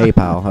to your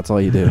PayPal. That's all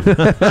you do.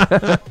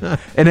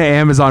 And an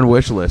Amazon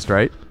wish list,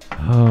 right?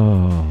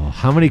 Oh,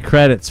 how many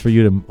credits for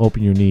you to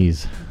open your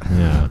knees?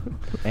 Yeah.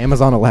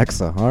 Amazon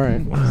Alexa. All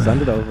right,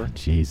 send it over.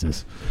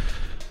 Jesus.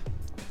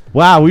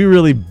 Wow, we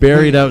really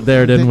buried out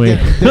there, didn't we? We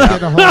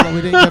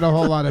didn't get a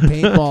whole lot of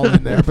paintball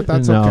in there, but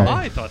that's No. okay.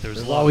 I thought there was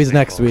a lot of Always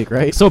next paintball. week,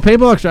 right? So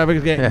Paintball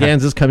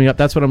Extravaganza is coming up.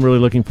 That's what I'm really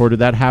looking forward to.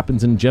 That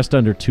happens in just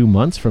under 2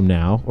 months from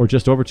now, or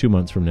just over 2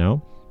 months from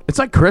now. It's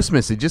like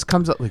Christmas. It just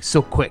comes up like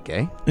so quick,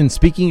 eh? And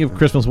speaking of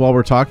Christmas, while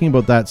we're talking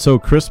about that, so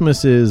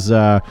Christmas is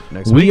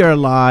Next we week. are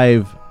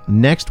live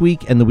next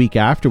week and the week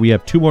after. We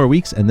have 2 more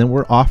weeks, and then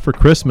we're off for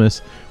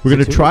Christmas. We're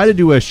going to try to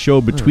do a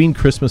show between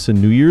Christmas and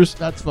New Year's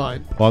That's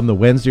fine. on the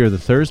Wednesday or the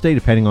Thursday,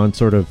 depending on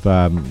sort of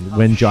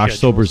when Josh schedules.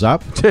 sobers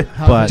up.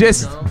 But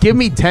Just give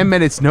me 10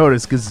 minutes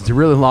notice because it's a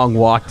really long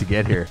walk to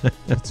get here.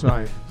 That's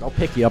fine. I'll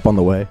pick you up on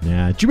the way.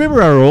 yeah, do you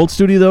remember our old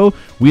studio though?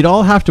 We'd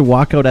all have to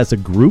walk out as a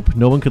group.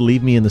 No one could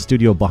leave me in the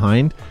studio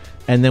behind.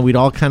 And then we'd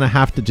all kind of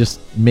have to just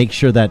make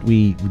sure that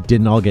we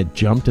didn't all get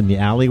jumped in the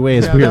alleyway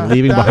as we were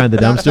leaving behind the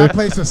dumpster. That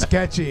place is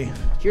sketchy.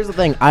 Here's the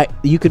thing.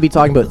 You could be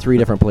talking about 3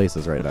 different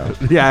places right now.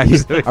 Yeah.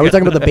 Are we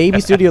talking about the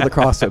baby studio or the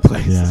CrossFit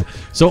place? Yeah.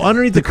 So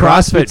underneath the CrossFit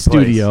CrossFit place.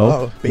 studio,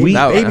 Oh, baby, we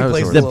That- baby that was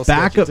place is a the little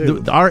back of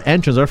sketchy, too. our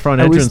entrance, our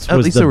front At entrance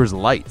least was there was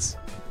lights,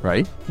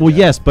 right? well,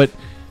 yes, but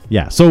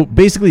yeah. So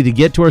basically, to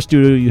get to our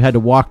studio, you had to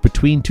walk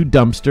between 2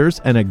 dumpsters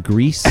and a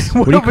grease.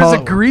 What do you call was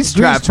a it? grease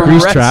trap from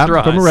Grease a trap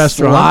restaurant? from a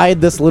restaurant,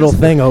 Slide this little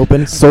thing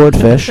open,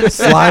 swordfish,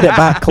 slide it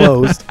back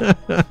closed,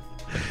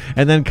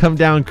 and then come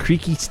down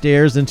creaky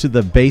stairs into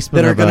the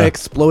basement. that are of going to a-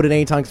 explode at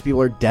any time because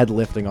people are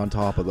deadlifting on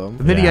top of them.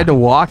 Then he Yeah. had to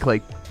walk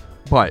like,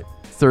 what,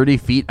 30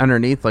 feet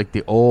underneath like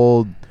the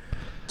old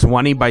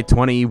 20 by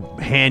 20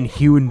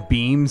 hand-hewn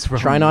beams from...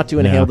 Try not to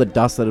Yeah. inhale the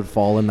dust that had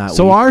fallen that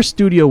So week. our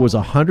studio was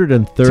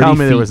 130 Tell me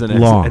feet there was an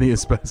long. any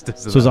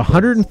asbestos. So it was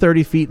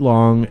 130 feet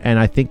long, and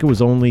I think it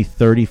was only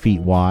 30 feet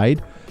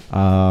wide.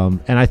 And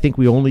I think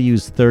we only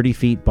used 30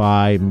 feet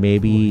by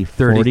maybe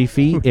 30 40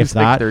 feet, if It's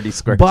like that. 30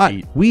 square but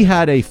feet. we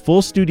had a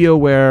full studio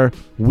where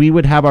we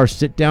would have our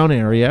sit-down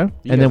area,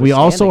 You and guys then were we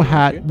also standing,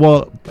 had,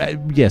 weren't well,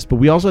 yes, but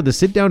we also had the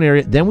sit-down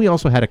area. Then we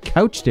also had a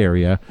couched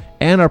area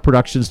and our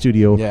production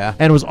studio, Yeah.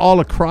 and it was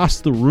all across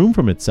the room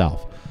from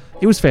itself.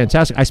 It was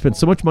fantastic. I spent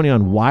so much money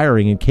on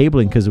wiring and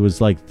cabling because it was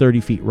like 30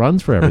 feet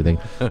runs for everything.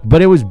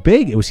 But it was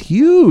big. It was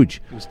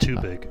huge. It was too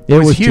big. It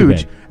was too huge.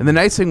 big. And the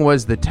nice thing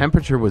was the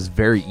temperature was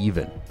very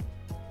even.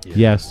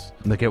 Yes.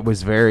 Like it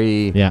was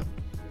very... Yeah.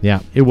 Yeah.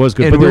 It was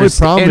good. And, but we the were, only st-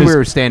 problem and is we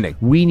were standing.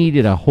 we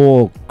needed a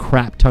whole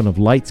crap ton of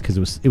lights because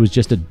it was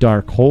just a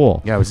dark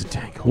hole. Yeah, it was a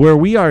tank. Where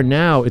we are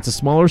now, it's a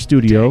smaller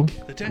studio.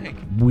 The tank.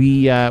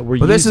 We're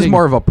But this is using-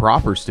 more of a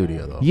proper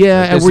studio, though.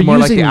 yeah, Like, and this we're is more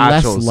using like the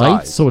less actual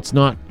lights, size. so it's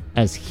not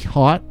as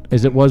hot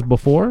as it was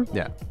before.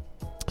 Yeah.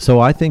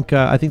 So I think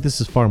this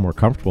is far more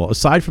comfortable.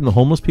 Aside from the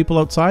homeless people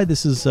outside,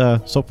 this is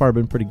so far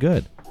been pretty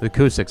good. The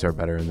acoustics are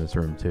better in this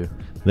room, too.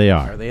 They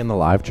Are are. they in the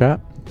live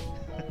chat?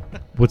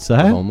 What's The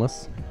that?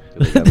 homeless?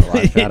 Do they get in the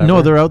live chat No,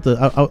 ever? they're out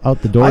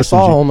the door. I as soon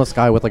saw as a you- homeless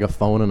guy with like a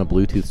phone and a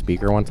Bluetooth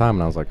speaker one time,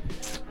 and I was like,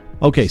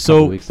 Okay, couple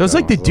so weeks That was ago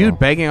like the as well. dude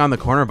begging on the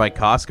corner by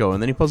Costco,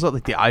 and then he pulls out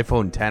like the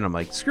iPhone 10. I'm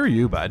like, screw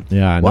you, bud.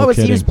 yeah, well, no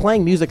he was kidding.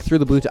 playing music through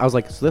the Bluetooth. I was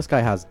like, so this guy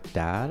has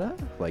data?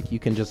 Like, you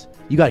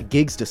got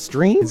gigs to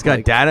stream? He's got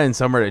Like, data and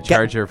somewhere to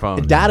charge your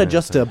phone. data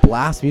just to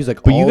blast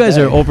music. But you all guys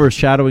day. are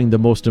overshadowing the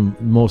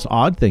most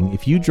odd thing.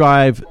 If you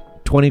drive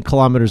 20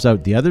 kilometers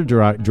out the other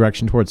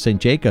direction towards St.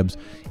 Jacobs,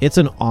 it's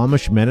an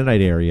Amish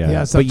Mennonite area.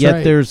 Yes, but that's yet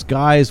right. there's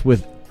guys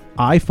with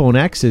iPhone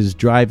X's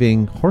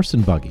driving horse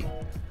and buggy.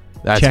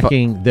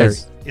 checking their-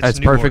 That's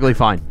Newark. perfectly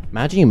fine.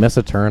 Imagine you miss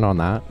a turn on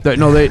that.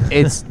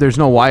 There's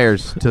no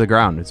wires to the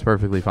ground. It's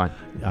perfectly fine.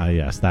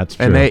 Yes, that's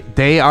true. And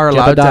they are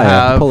allowed to Jedediah,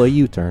 have pull a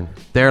U-turn.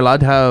 they're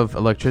allowed to have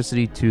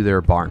electricity to their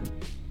barn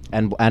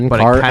And But it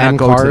car cannot and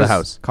go to cars, the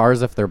house.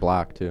 Cars if they're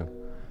black too.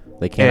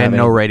 They can't and have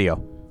no any-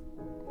 radio.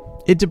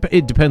 it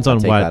depends on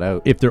Take what. that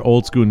out. If they're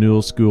old school,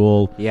 new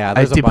school, Yeah, It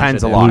there's a bunch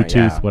depends of a lot, different-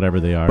 Bluetooth, yeah. whatever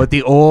they are. But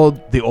the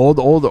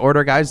old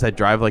order guys that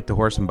drive like the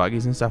horse and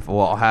buggies and stuff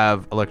will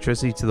have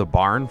electricity to the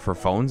barn for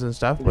phones and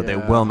stuff, but they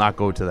Yeah. will not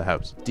go to the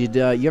house. Did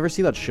you ever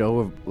see that show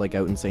of like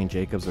out in St.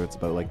 Jacobs where it's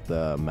about like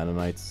the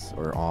Mennonites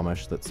or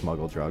Amish that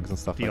smuggle drugs and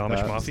stuff The like Amish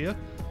that? Mafia?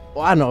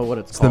 Well, I don't know what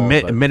it's It's the called.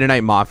 but-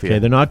 Mennonite Mafia. okay,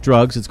 they're not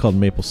drugs. It's called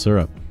maple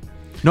syrup.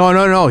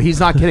 No, he's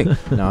not kidding.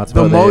 No, it's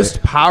The about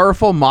most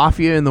powerful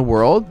mafia in the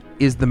world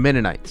is the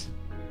Mennonites,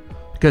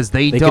 because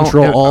they don't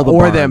control all the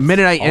or barns, the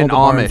Mennonite all and the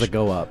barns Amish that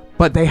go up.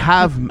 But they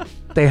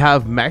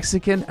have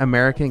Mexican,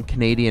 American,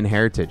 Canadian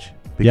heritage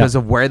because Yeah.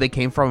 of where they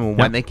came from and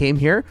Yeah. when they came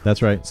here.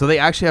 That's right. So they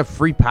actually have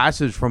free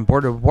passage from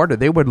border to border.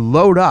 They would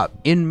load up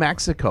in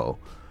Mexico,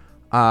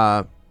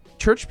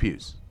 church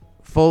pews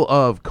full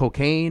of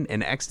cocaine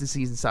and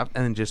ecstasies and stuff,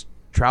 and then just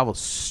travel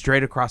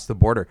straight across the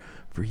border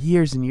for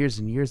years and years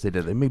and years. They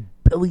did. They made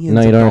billions.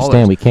 No, you of don't dollars.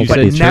 understand. We can't You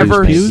get said these never-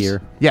 church pews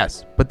here.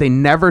 Yes, but they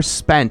never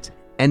spent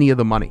any of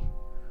the money.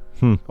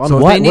 On So what? if they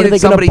What are needed they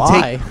somebody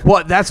gonna buy?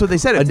 well, that's what they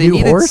said. A new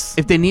horse?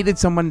 If they needed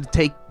someone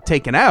to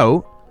taken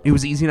out, It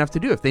was easy enough to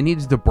do. If they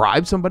needed to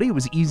bribe somebody, it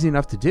was easy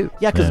enough to do.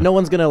 Yeah, because Yeah. no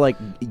one's gonna like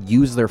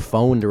use their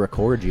phone to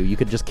record you. You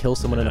could just kill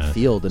someone in a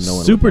field and no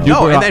one. Super would know. duper-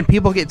 No, and au- then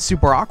people get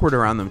super awkward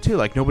around them too.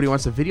 Like nobody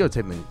wants to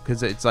videotape them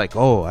because it's like,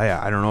 oh,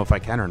 I don't know if I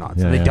can or not.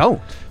 So Yeah, they yeah.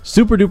 don't.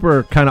 Super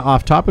duper kind of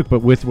off topic,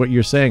 but with what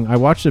you're saying, I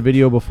watched a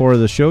video before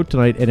the show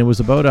tonight, and it was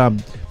about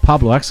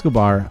Pablo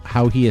Escobar,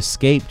 how he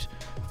escaped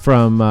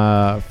from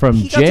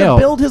He got jail. to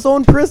build his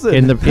own prison.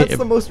 in the That's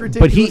the most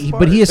ridiculous. but he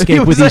part.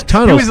 escaped with these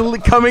tunnels. He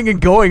was coming and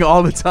going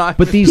all the time.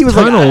 But these He was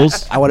like,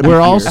 tunnels I wanna be were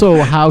here.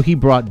 also how he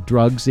brought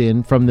drugs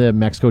in from the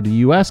Mexico to the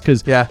U.S.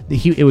 because Yeah.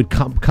 it would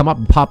come up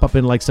and pop up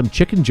in like some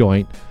chicken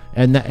joint,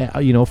 and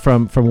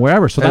from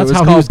wherever. So And that's it was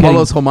how he called was getting.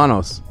 Polos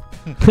Hermanos.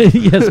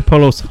 Yes,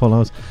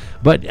 Polos.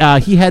 But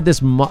he had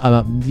this.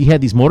 He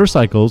had these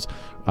motorcycles.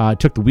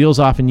 Took the wheels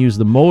off and used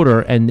the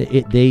motor, and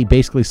they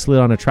basically slid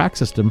on a track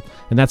system,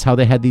 and that's how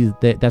they had these.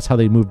 That's how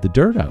they moved the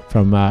dirt out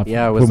from. Yeah, it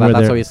from was where that's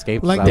they're- how he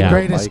escaped. Like that the Yeah.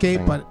 Great bike Escape,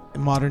 thing. but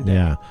in modern day.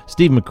 Yeah,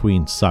 Steve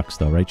McQueen sucks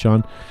though, right,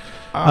 Sean?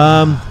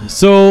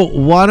 So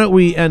why don't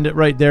we end it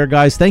right there,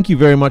 guys? Thank you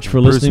very much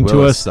for Bruce listening to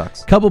Willis us.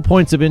 sucks. Couple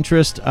points of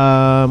interest. We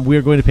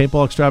are going to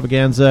Paintball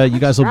Extravaganza. You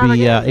guys will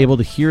be able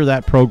to hear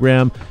that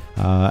program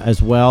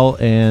as well,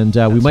 and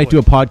we might do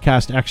a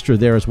podcast extra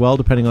there as well,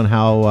 depending on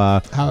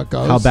how How it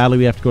goes. how badly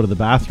we have to go to the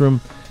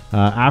bathroom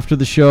after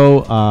the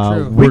show.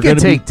 True. We We're could gonna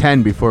take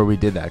 10 before we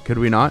did that, could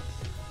we not?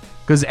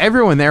 Because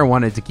everyone there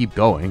wanted to keep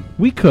going.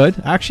 We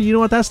could actually. You know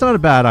what? That's not a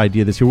bad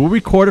idea this year. We'll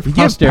record it for You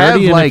give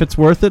posterity, Pev, and like- if it's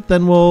worth it,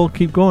 then we'll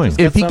keep going.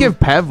 If he some- give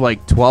Pev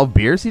like 12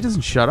 beers, he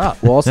doesn't shut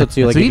up. Well, also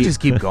too, like so if you you- just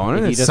keep going,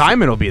 if and you just-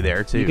 Simon will be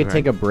there too. You could right?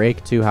 take a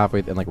break too halfway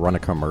and like run a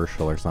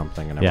commercial or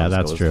something. And Yeah, everyone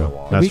that's goes to the true.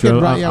 wall. That's We could true.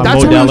 run- yeah,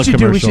 That's what we Modelo should do. We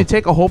commercial. should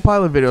take a whole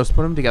pile of videos,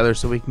 put them together,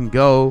 so we can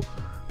go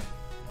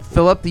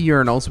fill up the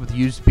urinals with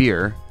used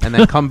beer, and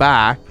then come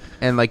back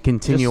and like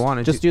continue on.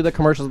 And Just do the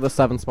commercials of the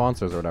 7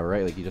 sponsors or whatever,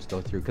 right? Like you just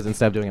go through because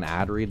instead of doing an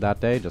ad read that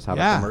day, just have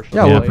Yeah. a commercial.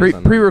 yeah, Yeah. we'll place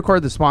and-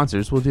 pre-record the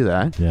sponsors. We'll do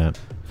that. Yeah.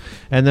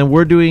 And then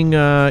we're doing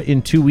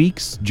in 2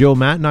 weeks, Joe,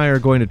 Matt, and I are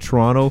going to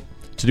Toronto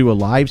to do a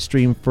live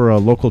stream for a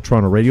local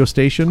Toronto radio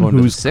station Going to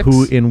the who's Six?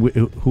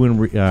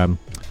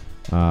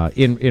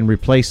 in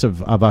replace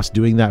of us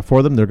doing that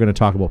for them, they're going to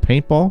talk about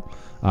paintball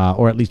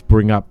or at least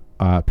bring up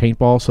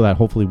paintball so that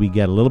hopefully we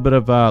get a little bit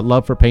of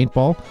love for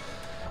paintball.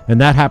 And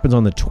that happens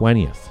on the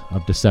 20th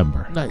of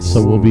December. Nice.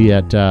 So we'll be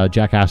at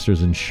Jack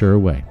Astor's in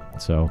Sherway.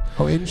 So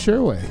Oh, in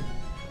Sherway.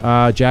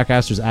 Jack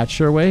Astor's at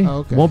Sherway. Oh,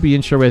 okay. Won't be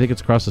in Sherway. I think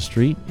it's across the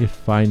street,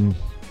 if I'm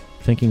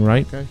thinking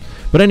right. Okay.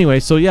 But anyway,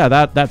 so yeah,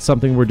 that's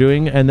something we're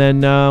doing. And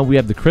then we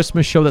have the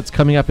Christmas show that's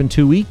coming up in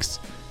 2 weeks.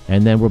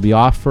 And then we'll be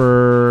off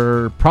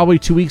for probably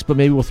 2 weeks, but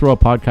maybe we'll throw a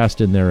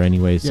podcast in there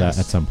anyways Yes.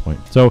 at some point.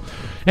 So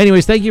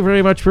anyways, thank you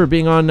very much for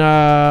being on.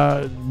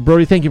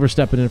 Brody, thank you for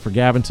stepping in for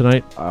Gavin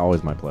tonight.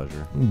 Always my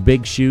pleasure.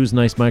 Big shoes,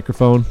 nice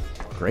microphone.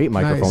 Great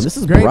microphone. Nice. This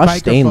is Great brushed microphone,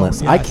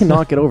 stainless. I yes.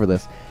 cannot get over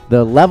this.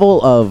 The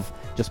level of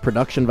just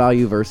production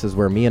value versus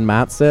where me and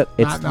Matt sit,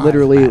 it's Not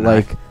literally Matt and I.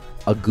 like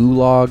a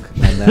gulag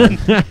and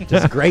then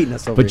just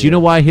greatness over But you here. know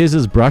why his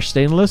is brushed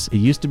stainless? It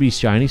used to be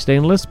shiny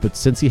stainless, but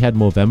since he had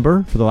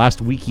Movember, for the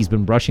last week he's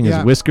been brushing Yeah.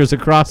 his whiskers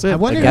across it. I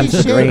wonder Against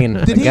if he the shaved. grain.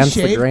 Did Against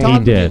he the shave? grain. Tom?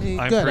 He did.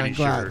 I'm Good, pretty I'm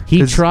glad. sure. He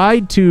 'Cause-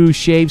 tried to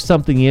shave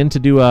something in to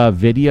do a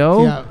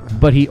video, Yeah.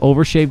 but he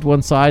overshaved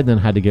one side, then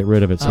had to get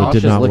rid of it, so I it was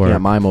did just not looking work.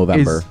 at my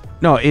Movember.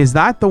 Is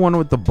that the one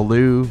with the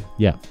blue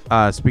Yeah,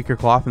 speaker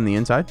cloth in the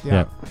inside?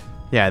 yeah.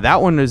 Yeah,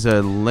 that one is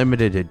a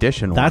limited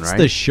edition That's one, right?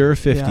 the Shure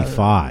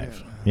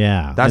 55.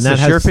 Yeah, That's and the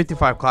that Shure has-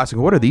 55 Classic.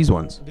 What are these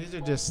ones? These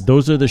are just.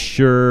 Those are the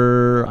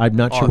Shure. I'm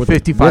not sure what.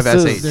 55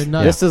 This SH. is, They're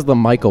nuts. this is the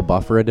Michael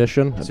Buffer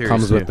edition. It Seriously.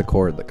 comes with the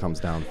cord that comes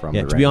down from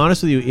Yeah, the to be ring.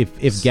 honest with you,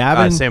 if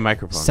Gavin same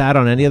microphone. sat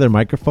on any other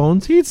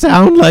microphones, he'd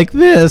sound like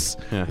this.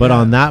 Yeah. But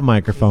on that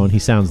microphone, he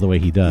sounds the way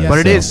he does. Yes. But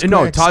it So- is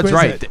no. Exquisite. Todd's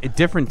right.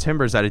 Different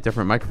timbers out of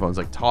different microphones.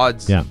 Like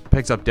Todd's Yeah.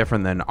 picks up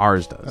different than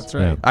ours does. That's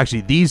right. Yeah.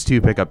 Actually, these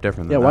two pick up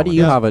different. Yeah, than why that do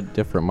you one does. have a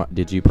different?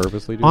 Did you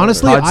purposely do that, or-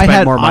 Honestly, Todd I spent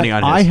had more money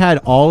on I his. had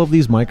all of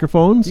these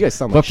microphones, You guys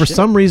sound but like for shit.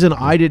 some reason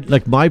I did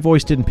like my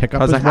voice didn't pick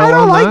up I was as like, well I don't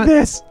on like that.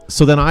 this.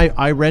 So then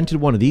I rented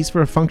one of these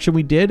for a function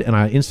we did, and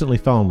I instantly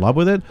fell in love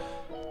with it.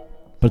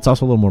 But it's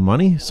also a little more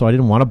money, so I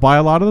didn't want to buy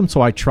a lot of them.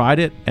 So I tried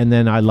it, and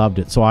then I loved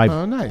it. So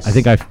Oh, nice. I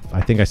think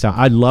I sound.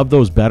 I love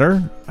those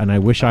better, and I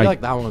wish I I. feel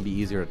like that one would be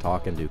easier to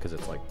talk into because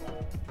it's like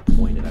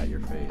pointed at your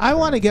face. I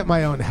want to get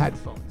my own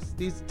headphones.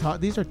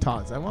 These are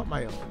Todd's. I want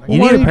my own. You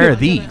why need a don't pair you of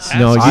these.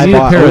 no, you I need a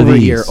bought pair of over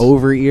these. ear,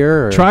 over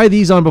ear. Or Try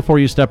these on before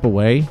you step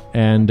away,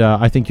 and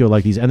I think you'll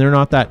like these. And they're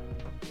not that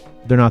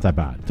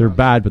bad. They're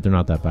bad, but they're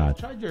not that bad.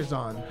 Tried yours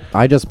on.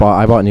 I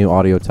bought new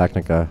Audio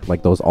Technica,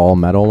 like those all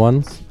metal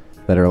ones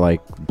that are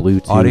like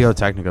Bluetooth. Audio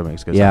Technica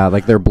makes good. Yeah, sound.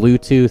 like they're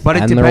Bluetooth But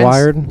it and they're depends-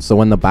 wired. So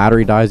when the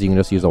battery dies, you can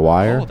just use a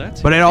wire. Oh,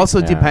 that's But it also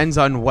Yeah. depends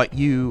on what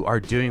you are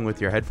doing with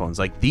your headphones.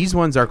 Like these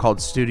ones are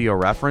called studio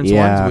reference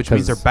Yeah, ones, which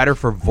means they're 'cause- better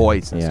for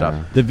voice and Yeah. stuff.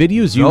 The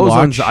videos you Those watch,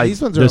 ones I-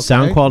 These ones are the okay.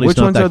 sound quality's Which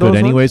not ones that are good those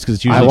anyways ones? because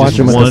it's I usually watch just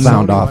them with the one.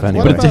 sound off What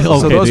anyway. about- Okay,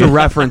 So those dude. are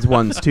reference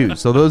ones too.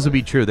 So those would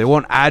be true. They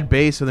won't add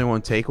bass and they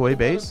won't take away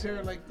bass.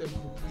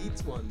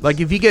 Like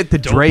if you get the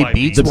Don't Dre buy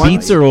Beats The Beats. one,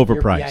 Beats are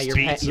overpriced. Yeah,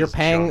 Beats you're is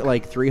paying junk.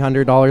 like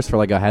 $300 for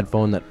like a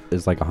headphone that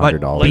is like but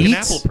 $100. Like an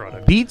Beats, Apple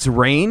product. Beats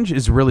range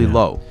is really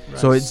low,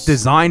 so it's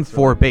designed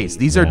for bass.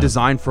 These are Yeah.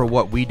 designed for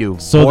what we do,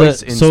 So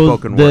voice and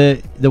spoken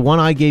word. the one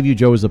I gave you,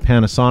 Joe, is a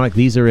Panasonic.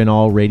 These are in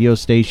all radio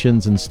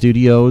stations and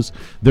studios.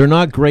 They're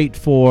not great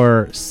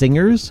for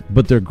singers,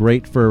 but they're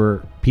great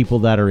for people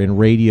that are in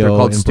radio They're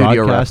called and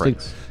studio broadcasting.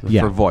 reference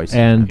Yeah, for voice.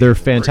 and they're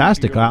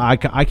fantastic. I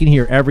can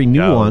hear every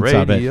nuance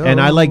of it, radio.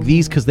 and I like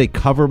these because they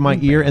cover my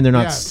ear and they're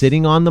not Yes.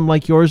 sitting on them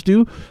like yours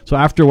do. So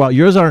after a while,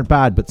 yours aren't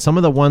bad, but some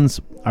of the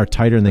ones are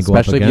tighter and they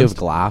Especially go if up you have against.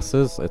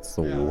 glasses, it's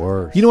the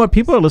worst. You know what?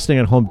 People are listening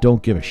at home.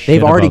 Don't give a shit.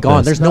 They've already about gone.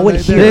 this. There's no one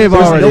here. They've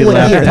There's already no one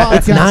left. here.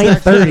 It's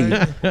Podcast 9:30.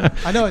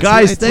 next- I know,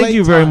 Guys, it's thank late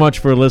you very time. much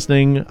for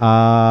listening.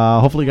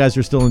 Hopefully, you guys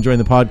are still enjoying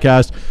the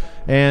podcast.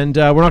 And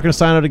we're not going to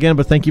sign out again,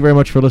 but thank you very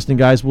much for listening,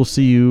 guys. We'll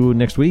see you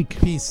next week.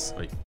 Peace.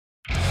 Right.